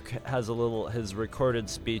 because Kirk has his recorded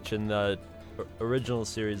speech in the original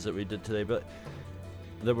series that we did today, but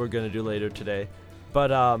that we're going to do later today.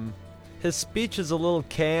 But his speech is a little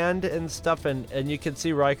canned and stuff, and you can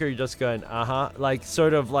see Riker just going, like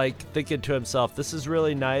sort of like thinking to himself, this is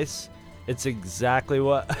really nice. It's exactly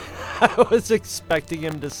what I was expecting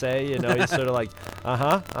him to say, you know. He's sort of like,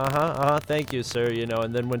 thank you, sir, you know,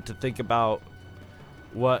 and then went to think about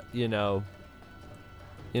what, you know,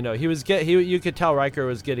 you could tell Riker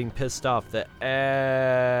was getting pissed off that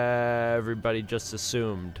everybody just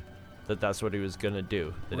assumed that that's what he was going to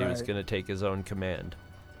do, that he was going to take his own command.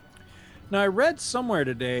 Now, I read somewhere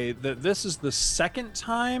today that this is the second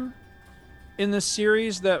time in the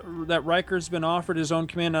series that Riker's been offered his own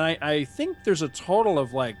command, and I think there's a total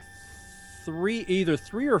of like either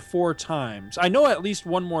three or four times. I know at least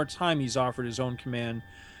one more time he's offered his own command.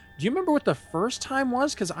 Do you remember what the first time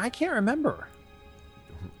was? Because I can't remember.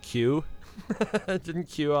 Q? Didn't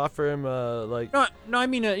Q offer him like? No. I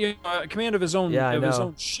mean, command of his own his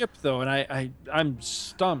own ship, though, and I'm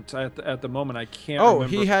stumped at the moment. I can't. Oh,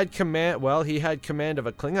 remember. he had command. Well, he had command of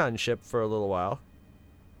a Klingon ship for a little while.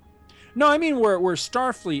 No, I mean where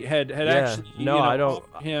Starfleet had actually. No, I don't.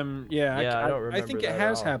 Him. I don't remember. I think it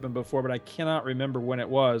has happened before, but I cannot remember when it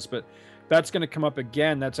was. But that's going to come up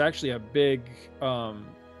again. That's actually a big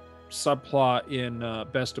subplot in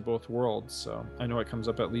Best of Both Worlds. So I know it comes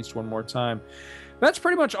up at least one more time. That's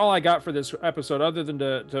pretty much all I got for this episode, other than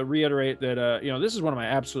to reiterate that this is one of my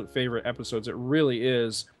absolute favorite episodes. It really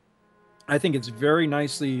is. I think it's very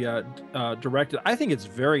nicely directed. I think it's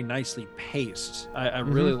very nicely paced. I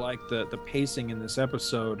really like the pacing in this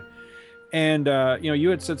episode. And you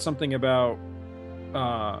had said something about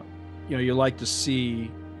you like to see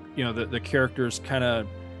the characters kind of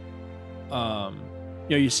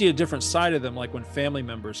you see a different side of them, like when family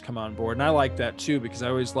members come on board, and I like that too, because I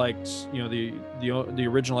always liked the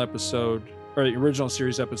original episode, or the original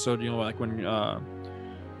series episode, like when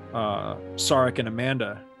Sarek and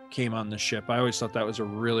Amanda came on the ship. I always thought that was a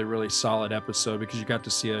really, really solid episode, because you got to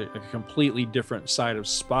see a completely different side of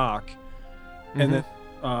Spock. And then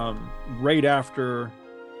right after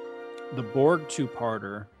the Borg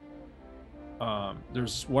two-parter,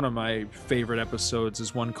 there's one of my favorite episodes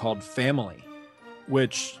is one called Family,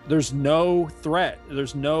 which there's no threat,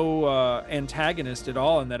 there's no antagonist at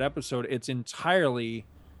all in that episode. It's entirely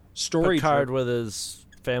story. Picard with his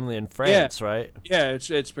family in France, right? Yeah,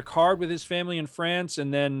 it's Picard with his family in France,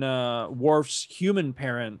 and then Worf's human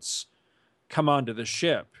parents come onto the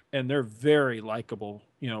ship, and they're very likable,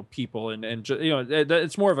 people, and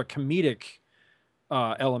it's more of a comedic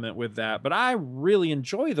element with that. But I really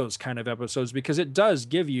enjoy those kind of episodes, because it does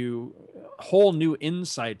give you whole new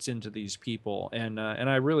insights into these people, and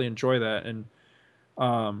I really enjoy that. And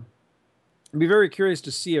I'd be very curious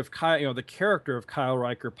to see if Kyle, the character of Kyle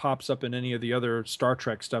Riker, pops up in any of the other Star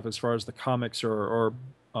Trek stuff as far as the comics or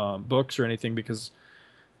books or anything, because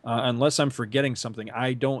unless I'm forgetting something,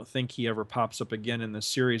 I don't think he ever pops up again in the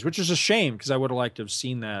series, which is a shame, because I would have liked to have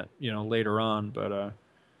seen that later on. But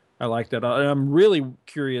I like that. And I'm really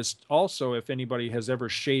curious also if anybody has ever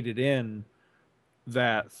shaded in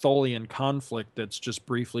that Tholian conflict that's just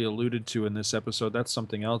briefly alluded to in this episode. That's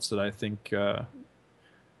something else that I think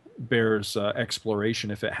bears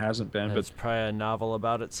exploration if it hasn't been. There's probably a novel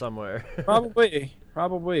about it somewhere. Probably.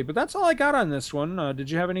 But that's all I got on this one.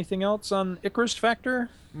 Did you have anything else on Icarus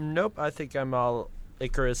Factor? Nope, I think I'm all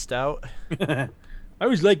Icarus out. I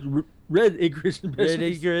always like red Icarus. Red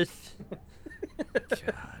Icarus.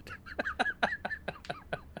 God.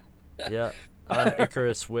 Yeah, I'm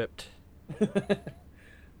Icarus whipped.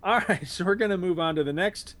 All right, so we're going to move on to the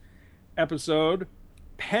next episode,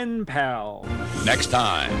 Pen Pal. Next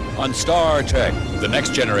time on Star Trek, The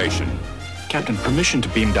Next Generation. Captain, permission to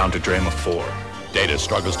beam down to Drema 4. Data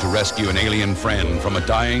struggles to rescue an alien friend from a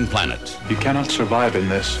dying planet. You cannot survive in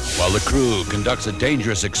this. While the crew conducts a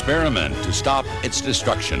dangerous experiment to stop its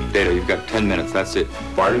destruction. Data, you've got 10 minutes, that's it.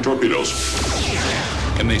 Firing torpedoes.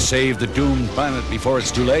 Can they save the doomed planet before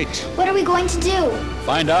it's too late? What are we going to do?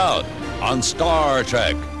 Find out on Star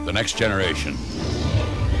Trek, The Next Generation.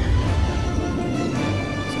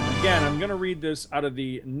 Again, I'm going to read this out of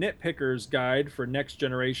the Nitpicker's Guide for Next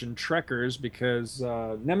Generation Trekkers, because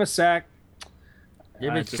Nemasak,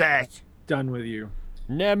 done with you.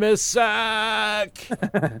 Nemasak!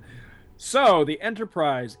 So, the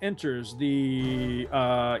Enterprise enters the,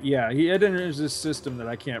 it enters this system that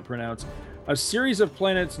I can't pronounce. A series of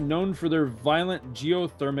planets known for their violent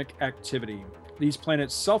geothermic activity. These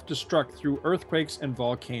planets self-destruct through earthquakes and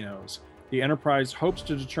volcanoes. The Enterprise hopes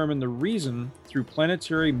to determine the reason through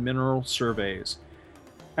planetary mineral surveys.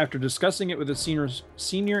 After discussing it with the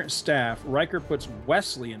senior staff, Riker puts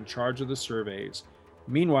Wesley in charge of the surveys.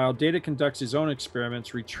 Meanwhile, Data conducts his own experiments,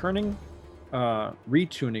 retuning the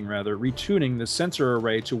sensor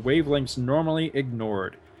array to wavelengths normally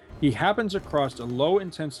ignored. He happens across a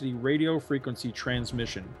low-intensity radio frequency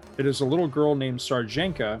transmission. It is a little girl named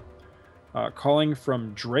Sarjenka calling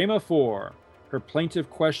from Drema 4. Her plaintive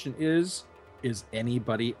question is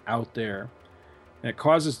anybody out there? And it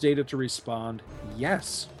causes Data to respond,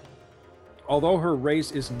 yes. Although her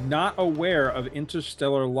race is not aware of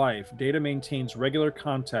interstellar life, Data maintains regular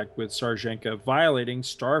contact with Sarjenka, violating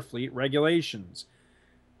Starfleet regulations.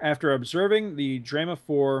 After observing the Drema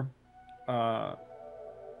 4,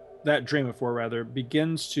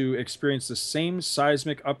 begins to experience the same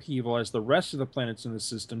seismic upheaval as the rest of the planets in the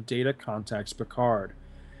system, Data contacts Picard.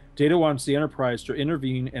 Data wants the Enterprise to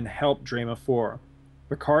intervene and help Drema 4.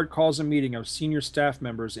 Picard calls a meeting of senior staff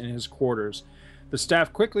members in his quarters. The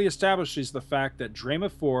staff quickly establishes the fact that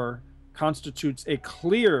Drema 4 constitutes a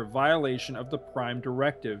clear violation of the Prime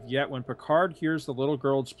Directive. Yet when Picard hears the little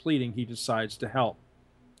girl's pleading, he decides to help.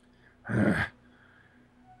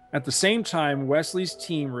 At the same time, Wesley's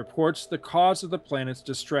team reports the cause of the planet's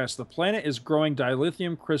distress. The planet is growing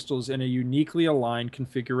dilithium crystals in a uniquely aligned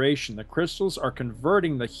configuration. The crystals are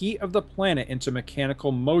converting the heat of the planet into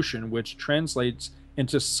mechanical motion, which translates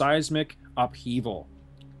into seismic upheaval.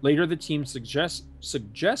 Later, the team suggests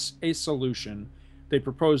a solution. They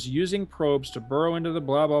propose using probes to burrow into the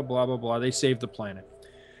blah, blah, blah, blah, blah. They save the planet.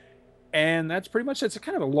 And that's pretty much, it's a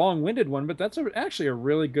kind of a long-winded one, but that's actually a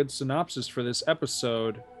really good synopsis for this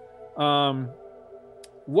episode.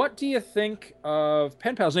 What do you think of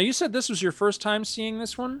Pen Pals? Now, you said this was your first time seeing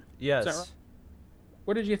this one? Yes. Is that right?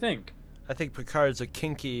 What did you think? I think Picard's a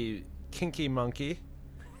kinky monkey.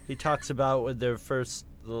 He talks about, with their first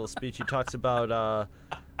little speech, he talks about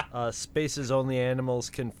spaces only animals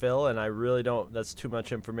can fill, and I really don't, that's too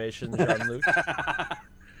much information, Jean-Luc.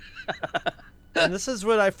 And this is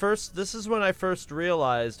when I first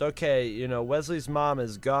realized, okay, you know, Wesley's mom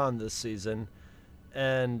is gone this season.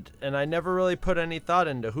 And I never really put any thought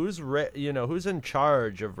into who's in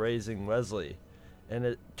charge of raising Wesley, and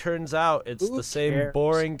it turns out it's the same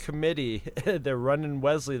boring committee. They're running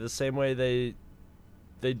Wesley the same way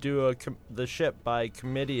they do the ship by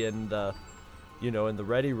committee, and in the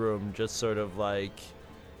ready room, just sort of like,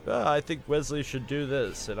 I think Wesley should do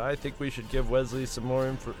this, and I think we should give Wesley some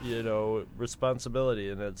more responsibility,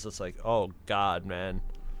 and it's just like, oh God, man.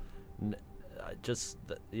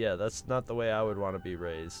 That's not the way I would want to be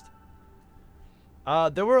raised.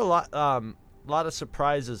 There were a lot of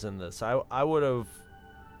surprises in this. I would have,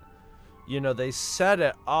 they set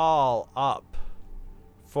it all up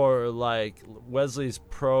for like Wesley's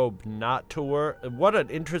probe not to work. What an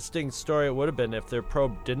interesting story it would have been if their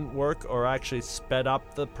probe didn't work, or actually sped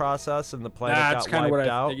up the process and the planet got wiped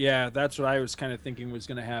out. Yeah, that's what I was kind of thinking was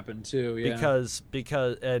going to happen too. Yeah.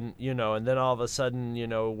 Because and then all of a sudden,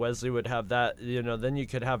 Wesley would have that. Then you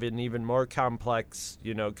could have an even more complex,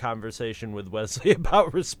 conversation with Wesley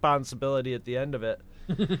about responsibility at the end of it.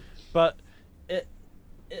 But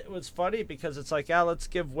it was funny because it's like, let's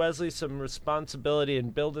give Wesley some responsibility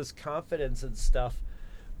and build his confidence and stuff.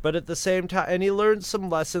 But at the same time, and he learned some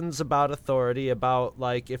lessons about authority, about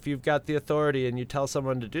like, if you've got the authority and you tell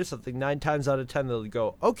someone to do something, 9 times out of 10 they'll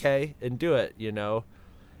go, okay, and do it,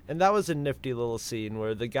 And that was a nifty little scene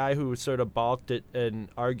where the guy who sort of balked it and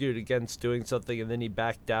argued against doing something, and then he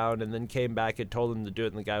backed down and then came back and told him to do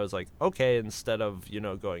it, and the guy was like, okay, instead of,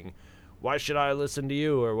 going, why should I listen to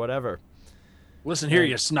you or whatever. Listen here,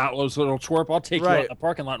 you snot-nosed little twerp. I'll take you out in the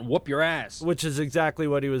parking lot and whoop your ass. Which is exactly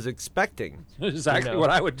what he was expecting. Exactly what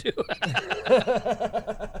I would do.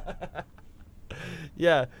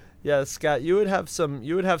 Yeah, Scott, you would have some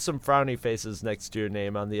frowny faces next to your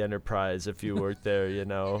name on the Enterprise if you worked there.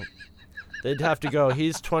 They'd have to go.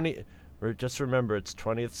 He's 20. Just remember, it's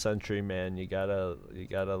 20th century, man. You gotta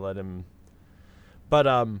let him.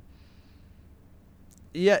 But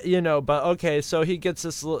yeah, but okay, so he gets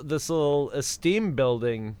this little esteem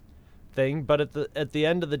building thing, but at the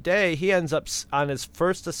end of the day, he ends up on his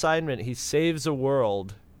first assignment. He saves a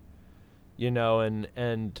world,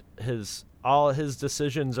 and all his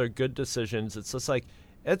decisions are good decisions. It's just like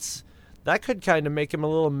that could kind of make him a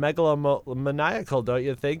little megalomaniacal, don't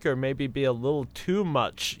you think? Or maybe be a little too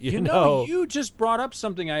much, You just brought up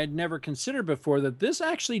something I had never considered before, that this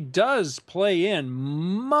actually does play in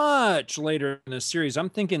much later in the series.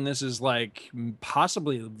 I'm thinking this is like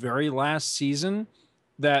possibly the very last season,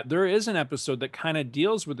 that there is an episode that kind of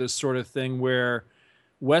deals with this sort of thing where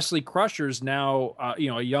Wesley Crusher's now, a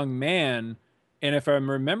young man. And if I'm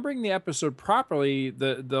remembering the episode properly,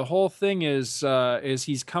 the whole thing is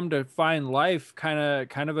he's come to find life kind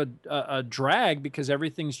of a drag, because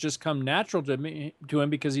everything's just come natural to him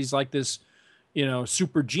because he's like this,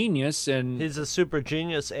 super genius, and he's a super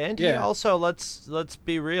genius, and he also, let's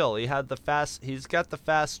be real, he's got the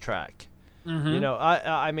fast track. Mm-hmm.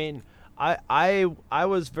 I mean, I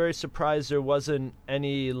was very surprised there wasn't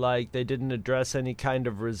any, like, they didn't address any kind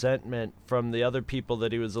of resentment from the other people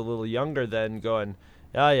that he was a little younger than, going,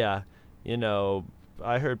 I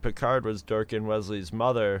heard Picard was dorking Wesley's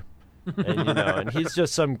mother, and and he's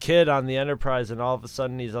just some kid on the Enterprise, and all of a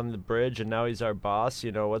sudden he's on the bridge, and now he's our boss.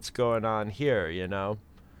 What's going on here?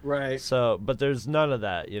 Right. So, but there's none of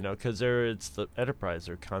that, because it's the Enterprise,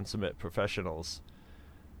 they're consummate professionals.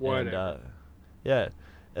 Whatever. And, yeah.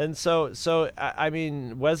 And so I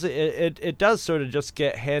mean, Wesley, it does sort of just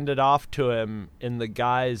get handed off to him in the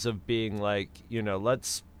guise of being like,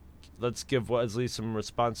 let's give Wesley some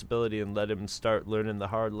responsibility and let him start learning the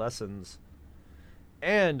hard lessons.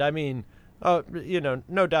 And I mean, Oh,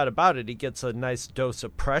 no doubt about it. He gets a nice dose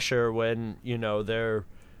of pressure when,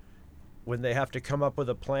 when they have to come up with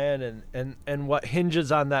a plan, and what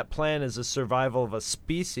hinges on that plan is the survival of a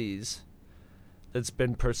species that's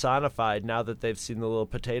been personified now that they've seen the little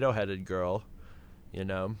potato-headed girl,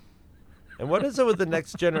 And what is it with the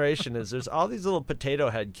next generation is there's all these little potato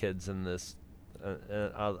head kids in this.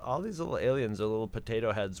 All these little aliens are little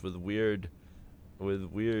potato heads with weird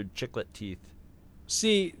chiclet teeth.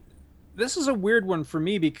 See, this is a weird one for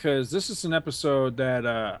me because this is an episode that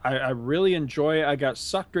I really enjoy. I got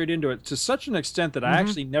sucked right into it to such an extent that I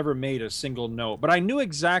actually never made a single note. But I knew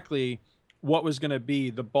exactly what was going to be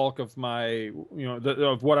the bulk of my,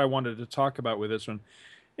 of what I wanted to talk about with this one.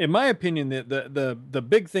 In my opinion, the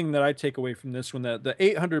big thing that I take away from this one, the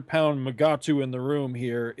 800-pound Mugatu in the room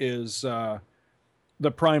here is the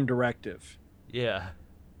Prime Directive. Yeah.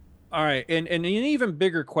 All right, and an even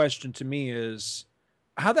bigger question to me is,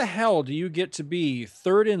 how the hell do you get to be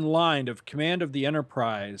third in line of command of the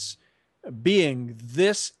Enterprise being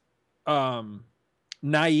this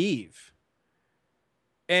naive?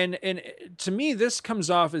 And to me, this comes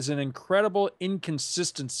off as an incredible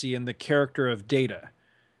inconsistency in the character of Data.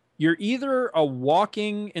 You're either a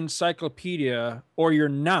walking encyclopedia or you're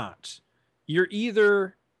not. You're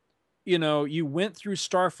either, you went through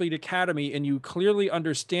Starfleet Academy and you clearly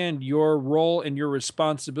understand your role and your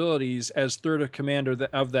responsibilities as third of commander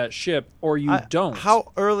of that ship, or you don't.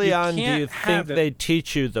 How early on do you think they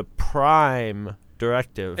teach you the Prime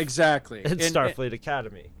Directive? Exactly. In Starfleet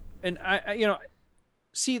Academy. And I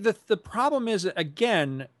see, the problem is,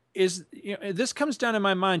 again, this comes down in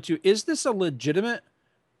my mind to, is this a legitimate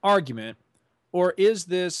argument, or is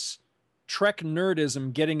this Trek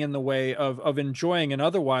nerdism getting in the way of enjoying an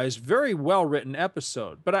otherwise very well written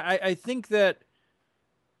episode? But I think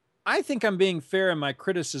I'm being fair in my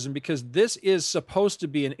criticism, because this is supposed to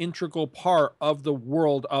be an integral part of the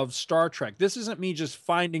world of Star Trek. This isn't me just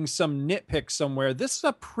finding some nitpick somewhere. This is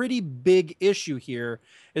a pretty big issue here,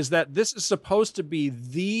 is that this is supposed to be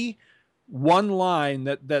the one line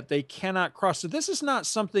that they cannot cross. So this is not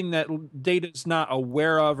something that Data's not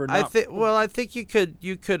aware of, or not. I think you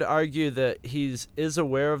could argue that is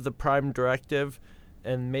aware of the Prime Directive,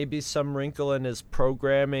 and maybe some wrinkle in his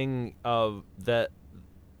programming that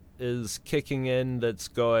is kicking in, that's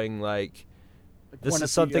going like this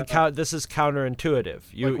is something this is counterintuitive.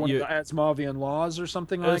 Like one of the Asimovian laws or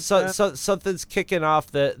something like that. Something's kicking off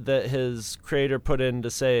that his creator put in to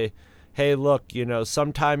say, hey, look,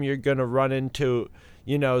 sometime you're going to run into,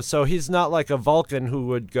 so he's not like a Vulcan who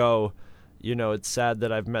would go, it's sad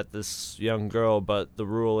that I've met this young girl, but the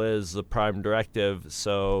rule is the Prime Directive,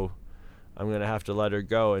 so I'm going to have to let her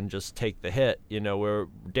go and just take the hit, where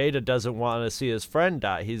Data doesn't want to see his friend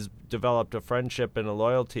die. He's developed a friendship and a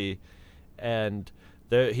loyalty, and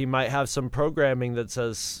he might have some programming that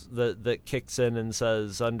says that kicks in and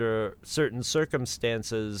says, under certain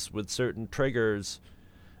circumstances with certain triggers,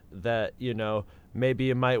 that maybe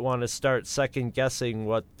you might want to start second guessing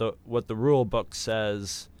what the rule book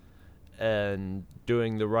says and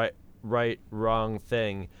doing the wrong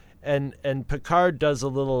thing. And Picard does a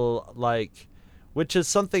little, which is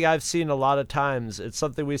something I've seen a lot of times. It's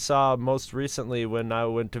something we saw most recently when I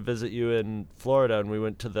went to visit you in Florida, and we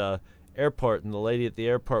went to the airport, and the lady at the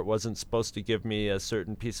airport wasn't supposed to give me a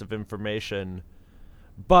certain piece of information,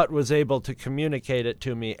 but was able to communicate it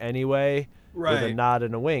to me anyway. Right. With a nod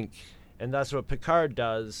and a wink. And that's what Picard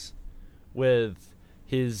does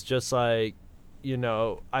he's just like,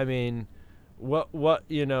 what,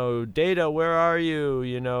 Data, where are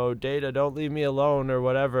you? Data, don't leave me alone, or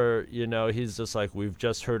whatever. He's just like, we've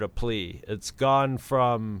just heard a plea. It's gone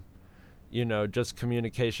from, just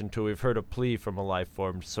communication to we've heard a plea from a life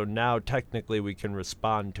form. So now technically we can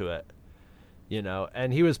respond to it,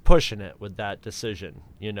 and he was pushing it with that decision.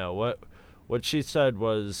 What she said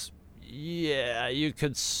was, yeah, you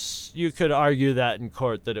could argue that in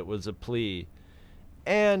court, that it was a plea.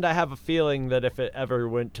 And I have a feeling that if it ever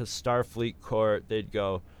went to Starfleet court, they'd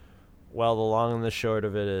go, well, the long and the short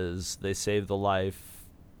of it is they saved the life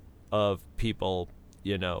of people,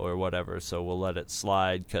 or whatever, so we'll let it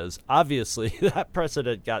slide, because obviously that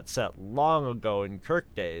precedent got set long ago in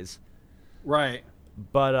Kirk days. Right.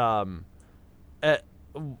 But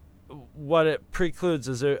what it precludes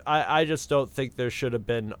is I just don't think there should have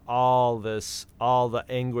been all the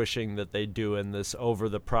anguishing that they do in this over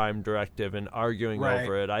the Prime Directive and arguing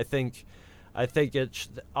over it. I think it's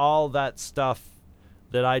all that stuff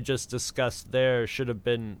that I just discussed there should have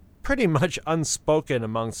been pretty much unspoken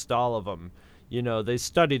amongst all of them. They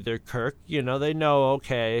studied their Kirk. They know,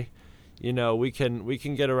 okay, we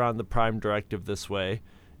can get around the Prime Directive this way.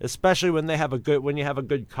 especially when you have a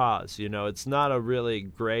good cause. You know, it's not a really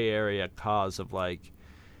gray area cause of like,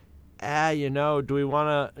 you know, do we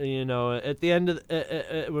want to, you know, at the end of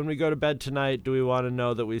when we go to bed tonight, do we want to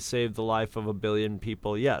know that we saved the life of 1 billion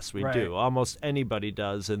people? Yes, we do. Almost anybody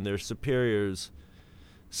does, and their superiors.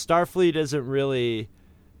 Starfleet isn't really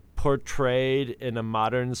portrayed in a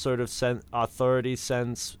modern sort of authority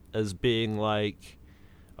sense as being like,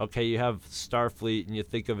 okay, you have Starfleet and you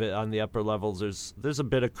think of it on the upper levels, there's a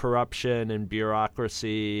bit of corruption and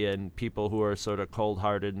bureaucracy and people who are sort of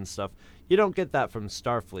cold-hearted and stuff. You don't get that from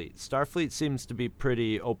Starfleet. Starfleet seems to be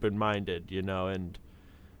pretty open-minded, you know, and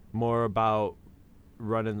more about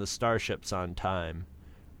running the starships on time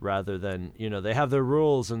rather than, you know, they have their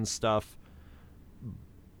rules and stuff,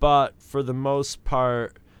 but for the most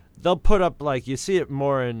part, they'll put up, like, you see it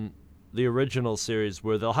more in the original series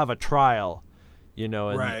where they'll have a trial, you know,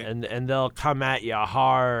 and they'll come at you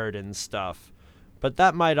hard and stuff. But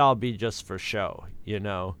that might all be just for show, you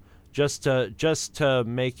know, just to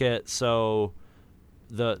make it so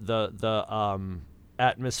the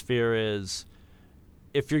atmosphere is,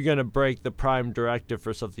 if you're going to break the prime directive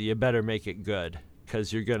for something, you better make it good,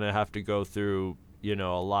 because you're going to have to go through, you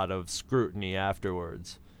know, a lot of scrutiny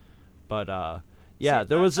afterwards. But yeah,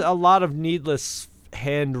 there was a lot of needless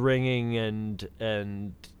hand-wringing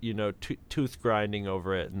and you know, tooth grinding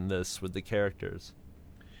over it in this with the characters.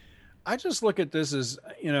 I just look at this as,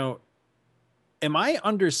 you know, am I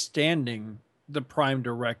understanding the Prime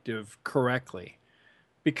Directive correctly?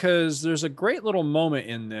 Because there's a great little moment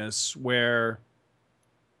in this where,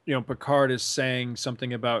 you know, Picard is saying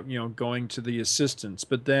something about, you know, going to the assistance,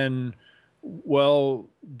 but then, well,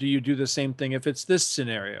 do you do the same thing if it's this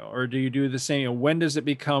scenario? Or do you do the same? You know, when does it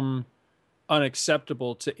become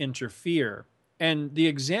unacceptable to interfere? And the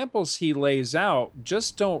examples he lays out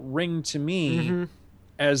just don't ring to me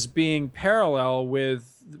as being parallel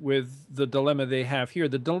with the dilemma they have here.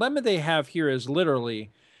 The dilemma they have here is literally,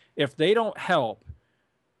 if they don't help,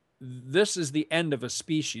 this is the end of a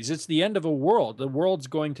species. It's the end of a world. The world's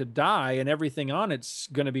going to die and everything on it's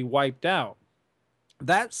going to be wiped out.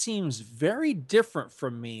 That seems very different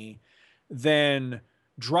from me than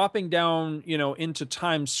dropping down, you know, into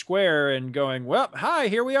Times Square and going, well, hi,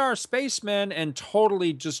 here we are, spacemen, and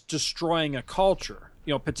totally just destroying a culture,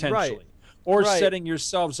 you know, potentially. Right. Or setting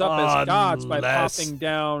yourselves up as gods by popping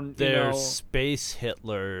down, they're space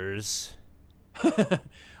Hitlers.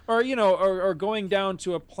 Or, you know, or going down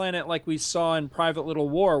to a planet like we saw in Private Little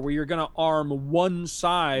War, where you're going to arm one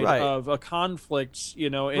side of a conflict, you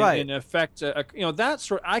know, in effect, you know, that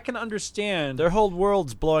sort. I can understand. Their whole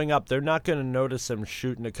world's blowing up. They're not going to notice them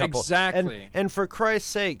shooting a couple. Exactly. And for Christ's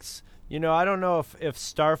sakes, you know, I don't know if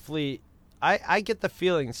Starfleet. I get the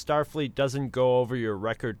feeling Starfleet doesn't go over your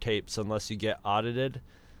record tapes unless you get audited.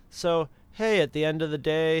 So, hey, at the end of the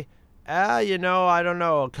day, you know, I don't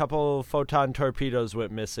know, a couple photon torpedoes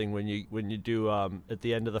went missing when you do at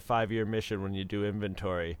the end of the 5-year mission when you do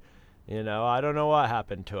inventory. You know, I don't know what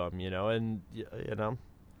happened to them, you know, and you know,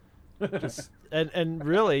 just, and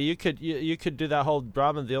really you could do that whole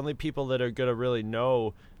drama. The only people that are going to really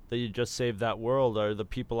know that you just saved that world are the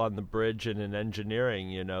people on the bridge and in engineering,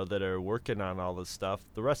 you know, that are working on all this stuff.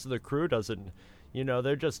 The rest of the crew doesn't, you know,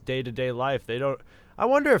 they're just day-to-day life. They don't. I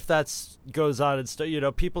wonder if that's goes on and you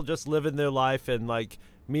know, people just living their life and like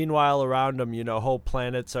meanwhile around them, you know, whole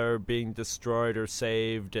planets are being destroyed or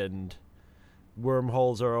saved and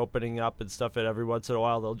wormholes are opening up and stuff, and every once in a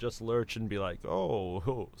while they'll just lurch and be like,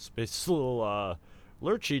 oh space a little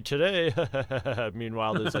lurchy today.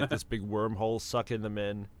 Meanwhile there's like this big wormhole sucking them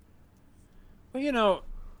in. Well, you know,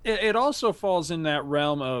 it also falls in that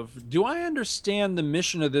realm of, do I understand the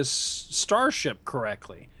mission of this starship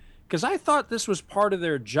correctly? Because I thought this was part of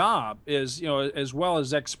their job, is, you know, as well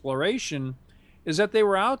as exploration, is that they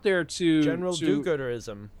were out there to general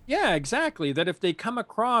do-gooderism. Yeah, exactly. That if they come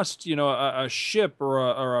across, you know, a ship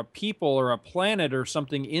or a people or a planet or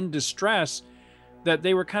something in distress, that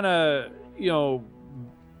they were kind of, you know,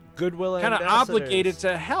 goodwill kind of obligated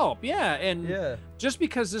to help. Yeah, and just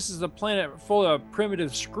because this is a planet full of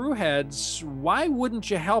primitive screwheads, why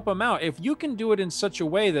wouldn't you help them out? If you can do it in such a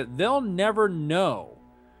way that they'll never know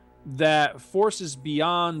that forces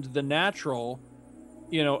beyond the natural,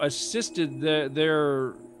 you know, assisted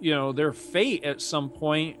their you know, their fate at some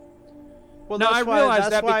point. Well, now, I realize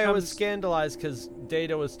that's why I was scandalized, because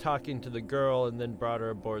Data was talking to the girl and then brought her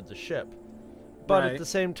aboard the ship. But at the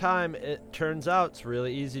same time, it turns out it's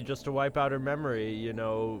really easy just to wipe out her memory, you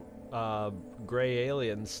know, gray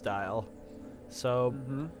alien style. So,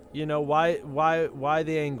 you know, why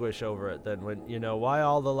the anguish over it then? When, you know, why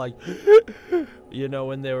all the like, you know,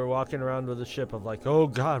 when they were walking around with the ship of like, oh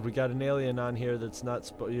God, we got an alien on here that's not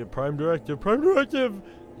prime directive.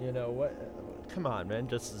 You know what? Come on, man,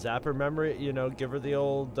 just zap her memory. You know, give her the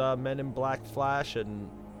old Men in Black flash, and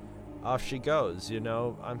off she goes. You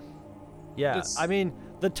know, I mean,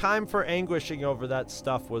 the time for anguishing over that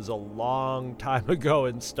stuff was a long time ago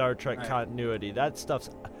in Star Trek continuity.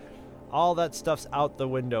 All that stuff's out the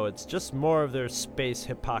window. It's just more of their space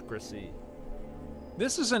hypocrisy.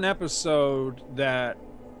 This is an episode that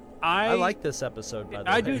I like this episode, by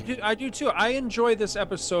the way. I do too. I enjoy this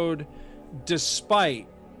episode despite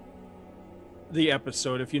the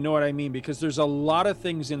episode, if you know what I mean, because there's a lot of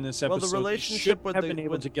things in this episode the relationship have been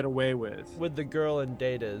able to get away with the girl and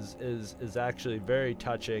Data is actually very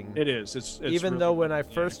touching. It is. It's even really, though when I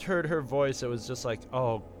first heard her voice, it was just like,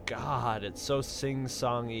 oh God, it's so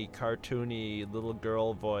sing-songy, cartoony, little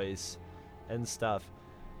girl voice and stuff.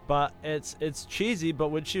 But it's cheesy. But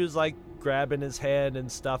when she was like grabbing his hand and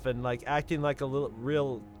stuff and like acting like a little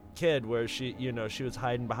real kid, where she, you know, she was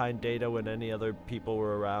hiding behind Data when any other people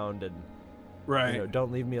were around, and you know,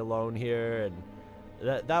 don't leave me alone here, and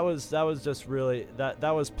that was just really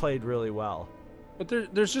that was played really well.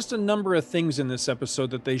 But there's just a number of things in this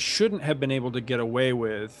episode that they shouldn't have been able to get away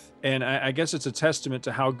with, and I guess it's a testament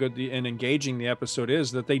to how good and engaging the episode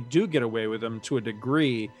is that they do get away with them to a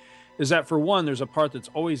degree. Is that, for one, there's a part that's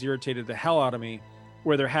always irritated the hell out of me,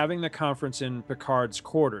 where they're having the conference in Picard's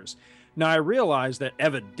quarters. Now, I realize that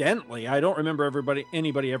evidently, I don't remember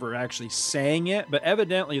anybody ever actually saying it, but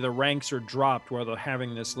evidently the ranks are dropped while they're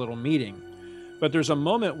having this little meeting. But there's a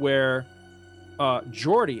moment where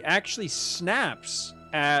Geordi actually snaps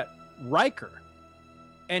at Riker,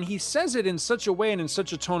 and he says it in such a way and in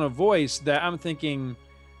such a tone of voice that I'm thinking,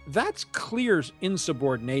 that's clear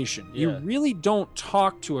insubordination. Yeah. You really don't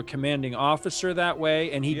talk to a commanding officer that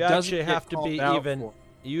way, and he doesn't have to be even.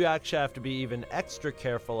 You actually have to be even extra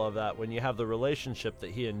careful of that when you have the relationship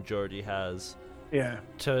that he and Geordi has. Yeah.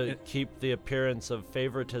 To keep the appearance of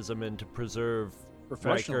favoritism and to preserve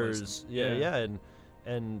Riker's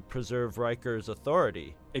and preserve Riker's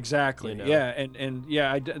authority. Exactly. You know?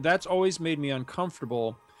 Yeah, that's always made me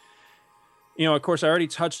uncomfortable. You know, of course, I already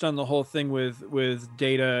touched on the whole thing with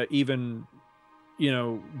Data even, you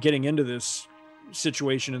know, getting into this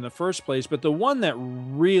situation in the first place. But the one that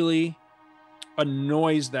really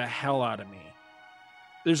annoys the hell out of me,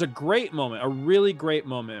 there's a really great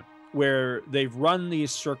moment where they've run these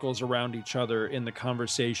circles around each other in the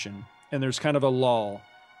conversation, and there's kind of a lull,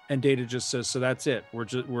 and Data just says, so that's it,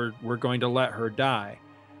 we're going to let her die.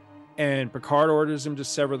 And Picard orders him to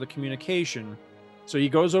sever the communication. So he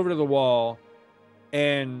goes over to the wall,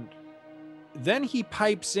 and then he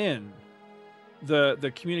pipes in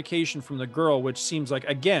the communication from the girl, which seems like,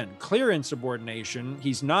 again, clear insubordination.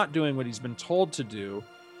 He's not doing what he's been told to do.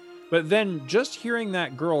 But then just hearing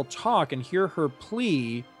that girl talk and hear her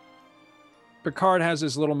plea, Picard has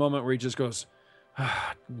this little moment where he just goes,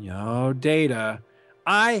 Data.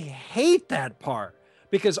 I hate that part,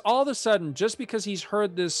 because all of a sudden, just because he's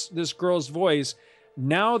heard this girl's voice,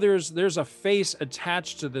 now there's a face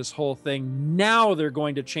attached to this whole thing. Now they're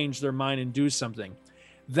going to change their mind and do something.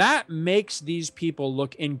 That makes these people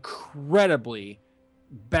look incredibly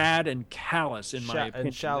bad and callous, in my opinion.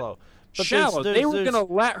 And shallow. But They were going to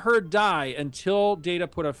let her die until Data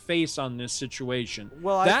put a face on this situation.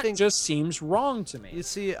 Well, that I think, just seems wrong to me. You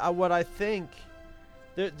see, what I think...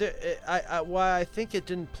 why I think it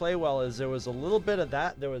didn't play well is there was a little bit of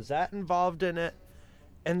that. There was that involved in it,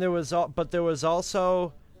 and there was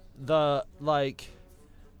also the, like,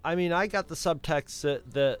 I mean, I got the subtext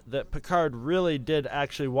that Picard really did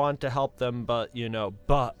actually want to help them, but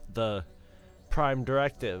the Prime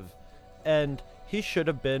Directive, and he should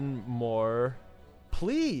have been more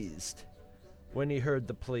pleased when he heard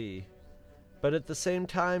the plea. But at the same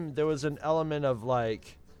time, there was an element of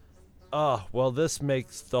like, oh, well, this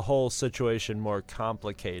makes the whole situation more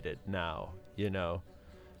complicated now,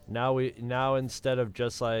 Now instead of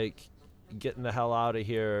just like getting the hell out of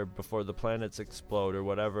here before the planets explode or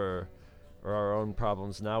whatever, or our own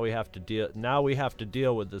problems, now we have to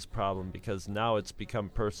deal with this problem because now it's become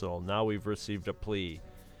personal. Now we've received a plea.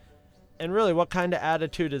 And really, what kind of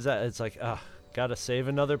attitude is that? It's like, gotta save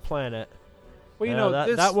another planet. Well,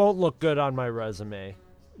 that won't look good on my resume.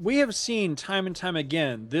 We have seen time and time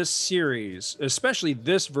again this series, especially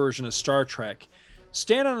this version of Star Trek,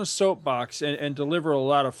 stand on a soapbox and deliver a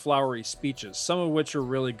lot of flowery speeches, some of which are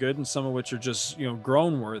really good and some of which are just,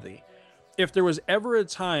 groan-worthy. if there was ever a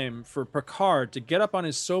time for Picard to get up on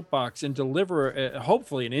his soapbox and deliver,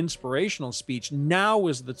 hopefully, an inspirational speech, now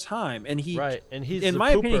was the time. And he, and he's in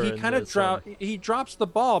my opinion, he kind of drops the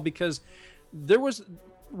ball, because there was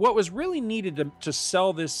what was really needed to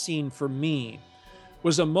sell this scene for me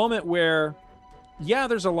was a moment where, yeah,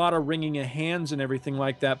 there's a lot of wringing of hands and everything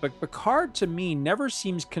like that, but Picard to me never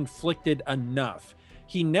seems conflicted enough.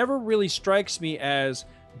 He never really strikes me as,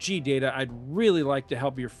 gee, Data, I'd really like to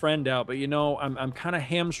help your friend out, but I'm kind of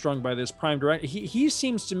hamstrung by this Prime Directive. He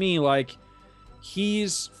seems to me like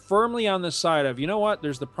he's firmly on the side of, you know what,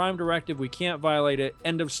 there's the Prime Directive, we can't violate it,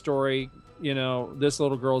 end of story, this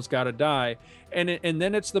little girl's got to die. And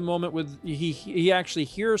then it's the moment with he actually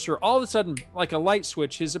hears her. All of a sudden, like a light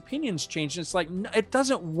switch, his opinions change. And it's like, it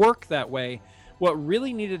doesn't work that way. What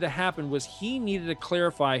really needed to happen was he needed to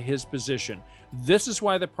clarify his position. This is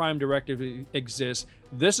why the Prime Directive exists.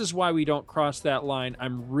 This is why we don't cross that line.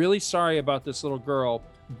 I'm really sorry about this little girl,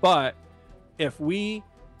 but if we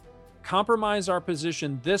compromise our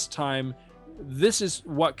position this time, this is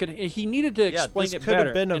what could. He needed to explain it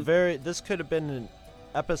better. This could have been an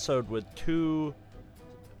episode with two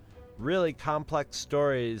really complex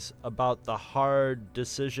stories about the hard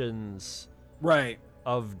decisions, right,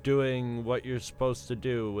 of doing what you're supposed to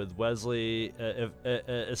do with Wesley,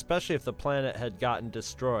 especially if the planet had gotten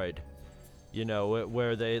destroyed,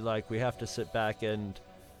 where they we have to sit back and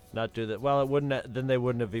not do that. Well, then they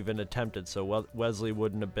wouldn't have even attempted, so Wesley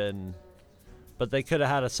wouldn't have been, but they could have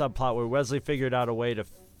had a subplot where Wesley figured out a way to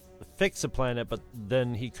fix the planet, but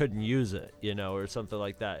then he couldn't use it, or something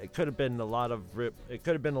like that. It could have been a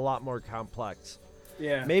lot more complex.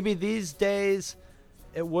 Yeah. Maybe these days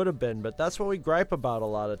it would have been, but that's what we gripe about a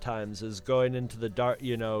lot of times, is going into the dark,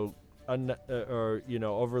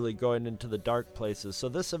 overly going into the dark places. So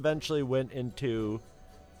this eventually went into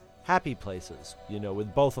happy places,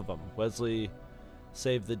 with both of them. Wesley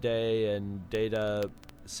saved the day, and Data,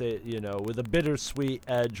 with a bittersweet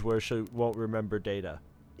edge where she won't remember Data.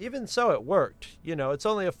 Even so, it worked. It's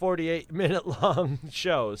only a 48-minute long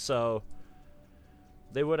show, so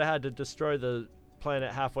they would have had to destroy the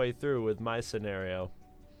planet halfway through with my scenario.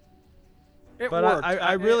 But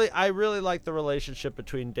I really like the relationship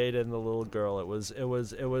between Data and the little girl. It was a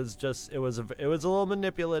little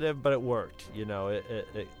manipulative, but it worked.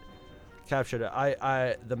 It captured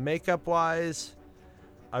it. The makeup wise,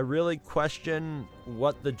 I really question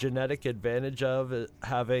what the genetic advantage of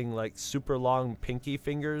having super long pinky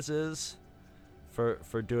fingers is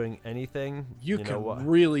for doing anything. You can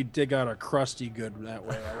really dig out a crusty good that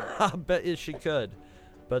way. I bet she could.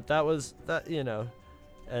 But that was that,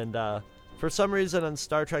 and for some reason on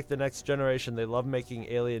Star Trek The Next Generation, they love making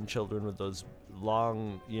alien children with those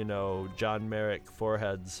long, John Merrick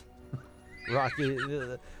foreheads. Rocky,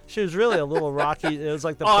 she was really a little Rocky. It was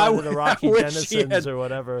like the planet of Rocky Dennisons or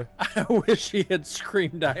whatever. I wish she had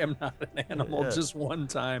screamed, "I am not an animal," just one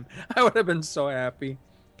time. I would have been so happy.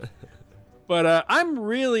 But I'm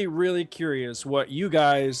really, really curious what you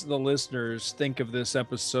guys, the listeners, think of this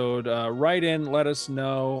episode. Write in, let us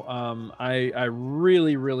know. I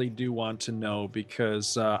really, really do want to know,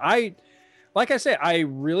 because like I say, I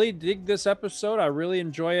really dig this episode. I really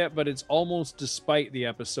enjoy it, but it's almost despite the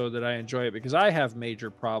episode that I enjoy it, because I have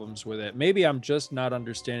major problems with it. Maybe I'm just not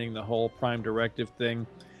understanding the whole Prime Directive thing.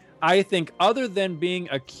 I think other than being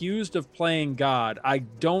accused of playing God, I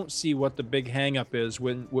don't see what the big hang-up is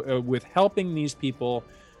with helping these people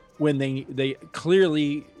when they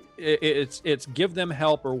clearly it's give them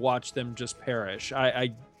help or watch them just perish.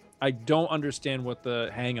 I don't understand what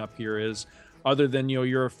the hang-up here is, other than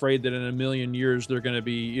you're afraid that in a million years they're going to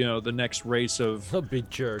be the next race of big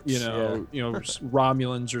jerks,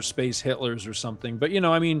 Romulans or space Hitlers or something. But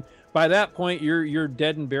by that point you're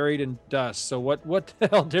dead and buried in dust. So what the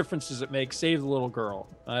hell difference does it make? Save the little girl.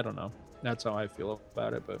 I don't know. That's how I feel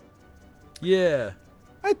about it. But yeah,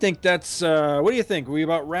 I think that's what do you think? Are we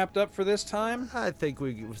about wrapped up for this time? I think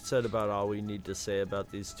we said about all we need to say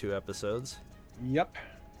about these two episodes. Yep.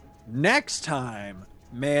 Next time,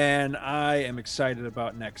 man, I am excited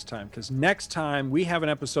about next time, because next time we have an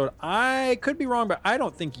episode. I could be wrong, but I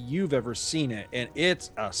don't think you've ever seen it, and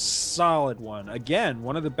it's a solid one. Again,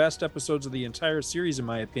 one of the best episodes of the entire series, in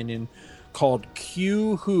my opinion, called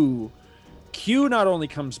Q Who. Q not only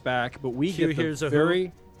comes back, but we get the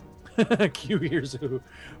very Q hears a who.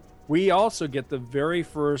 We also get the very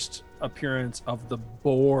first appearance of the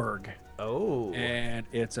Borg. Oh, and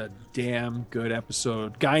it's a damn good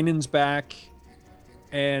episode. Guinan's back.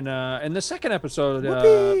 And the second episode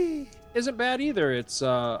isn't bad either. It's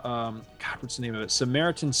God, what's the name of it?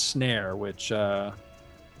 Samaritan Snare, which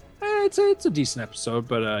it's a decent episode.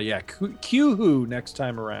 But yeah, Q Who next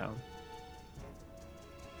time around.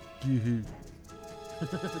 Do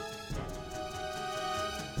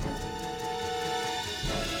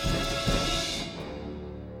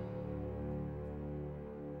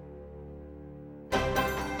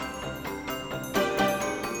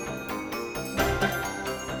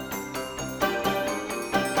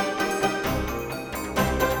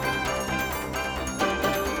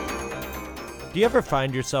you ever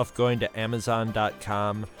find yourself going to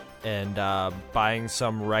Amazon.com and buying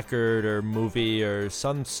some record or movie or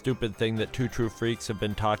some stupid thing that Two True Freaks have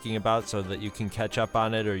been talking about so that you can catch up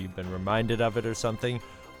on it or you've been reminded of it or something?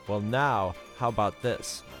 Well, now, how about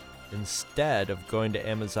this? Instead of going to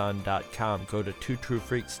Amazon.com, go to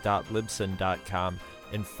twotruefreaks.libsyn.com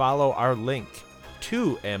and follow our link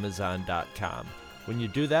to Amazon.com. When you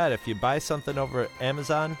do that, if you buy something over at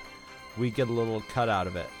Amazon, we get a little cut out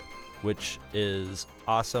of it, which is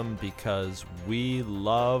awesome because we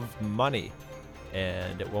love money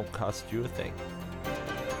and it won't cost you a thing.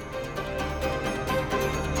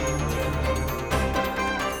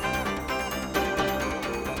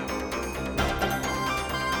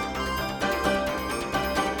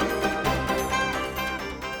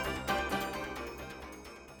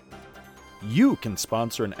 You can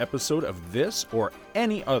sponsor an episode of this or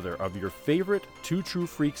any other of your favorite Two True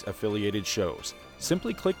Freaks affiliated shows.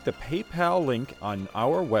 Simply click the PayPal link on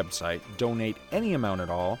our website, donate any amount at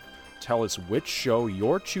all, tell us which show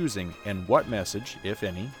you're choosing and what message, if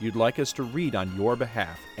any, you'd like us to read on your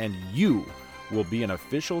behalf, and you will be an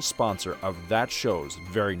official sponsor of that show's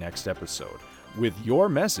very next episode, with your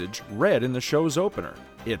message read in the show's opener.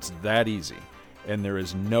 It's that easy, and there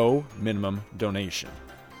is no minimum donation.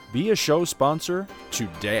 Be a show sponsor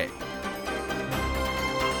today.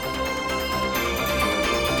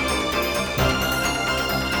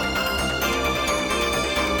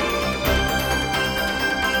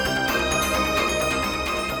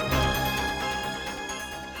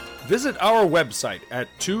 Visit our website at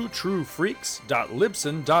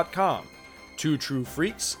twotruefreaks.libsyn.com. Two True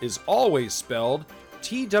Freaks is always spelled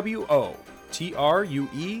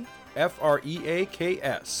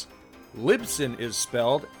TWOTRUEFREAKS. Libsyn is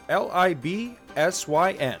spelled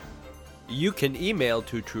LIBSYN. You can email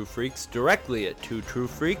Two True Freaks directly at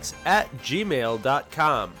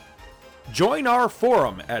twotruefreaks@gmail.com. Join our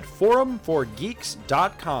forum at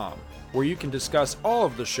forumforgeeks.com, where you can discuss all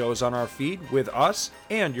of the shows on our feed with us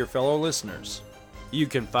and your fellow listeners. You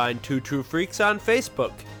can find Two True Freaks on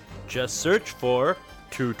Facebook. Just search for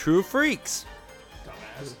Two True Freaks.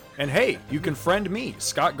 And hey, you can friend me,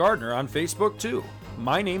 Scott Gardner, on Facebook too.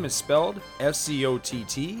 My name is spelled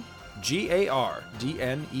SCOTTGARDNER.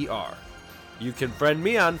 You can friend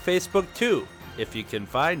me on Facebook too, if you can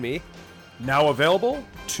find me. Now available,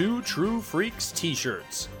 Two True Freaks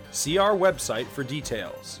t-shirts. See our website for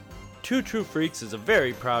details. Two True Freaks is a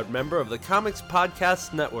very proud member of the Comics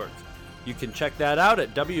Podcast Network. You can check that out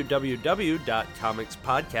at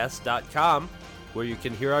www.comicspodcast.com, where you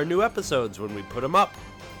can hear our new episodes when we put them up.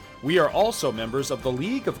 We are also members of the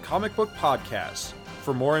League of Comic Book Podcasts.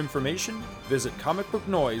 For more information, visit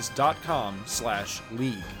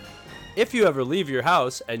comicbooknoise.com/league. If you ever leave your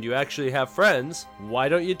house and you actually have friends, why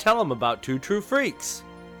don't you tell them about Two True Freaks?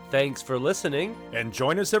 Thanks for listening. And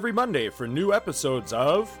join us every Monday for new episodes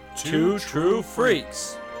of Two True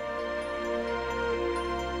Freaks.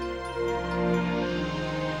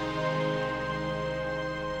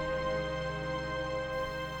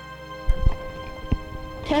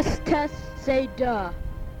 Test, say duh.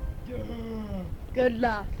 Good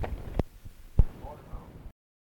luck.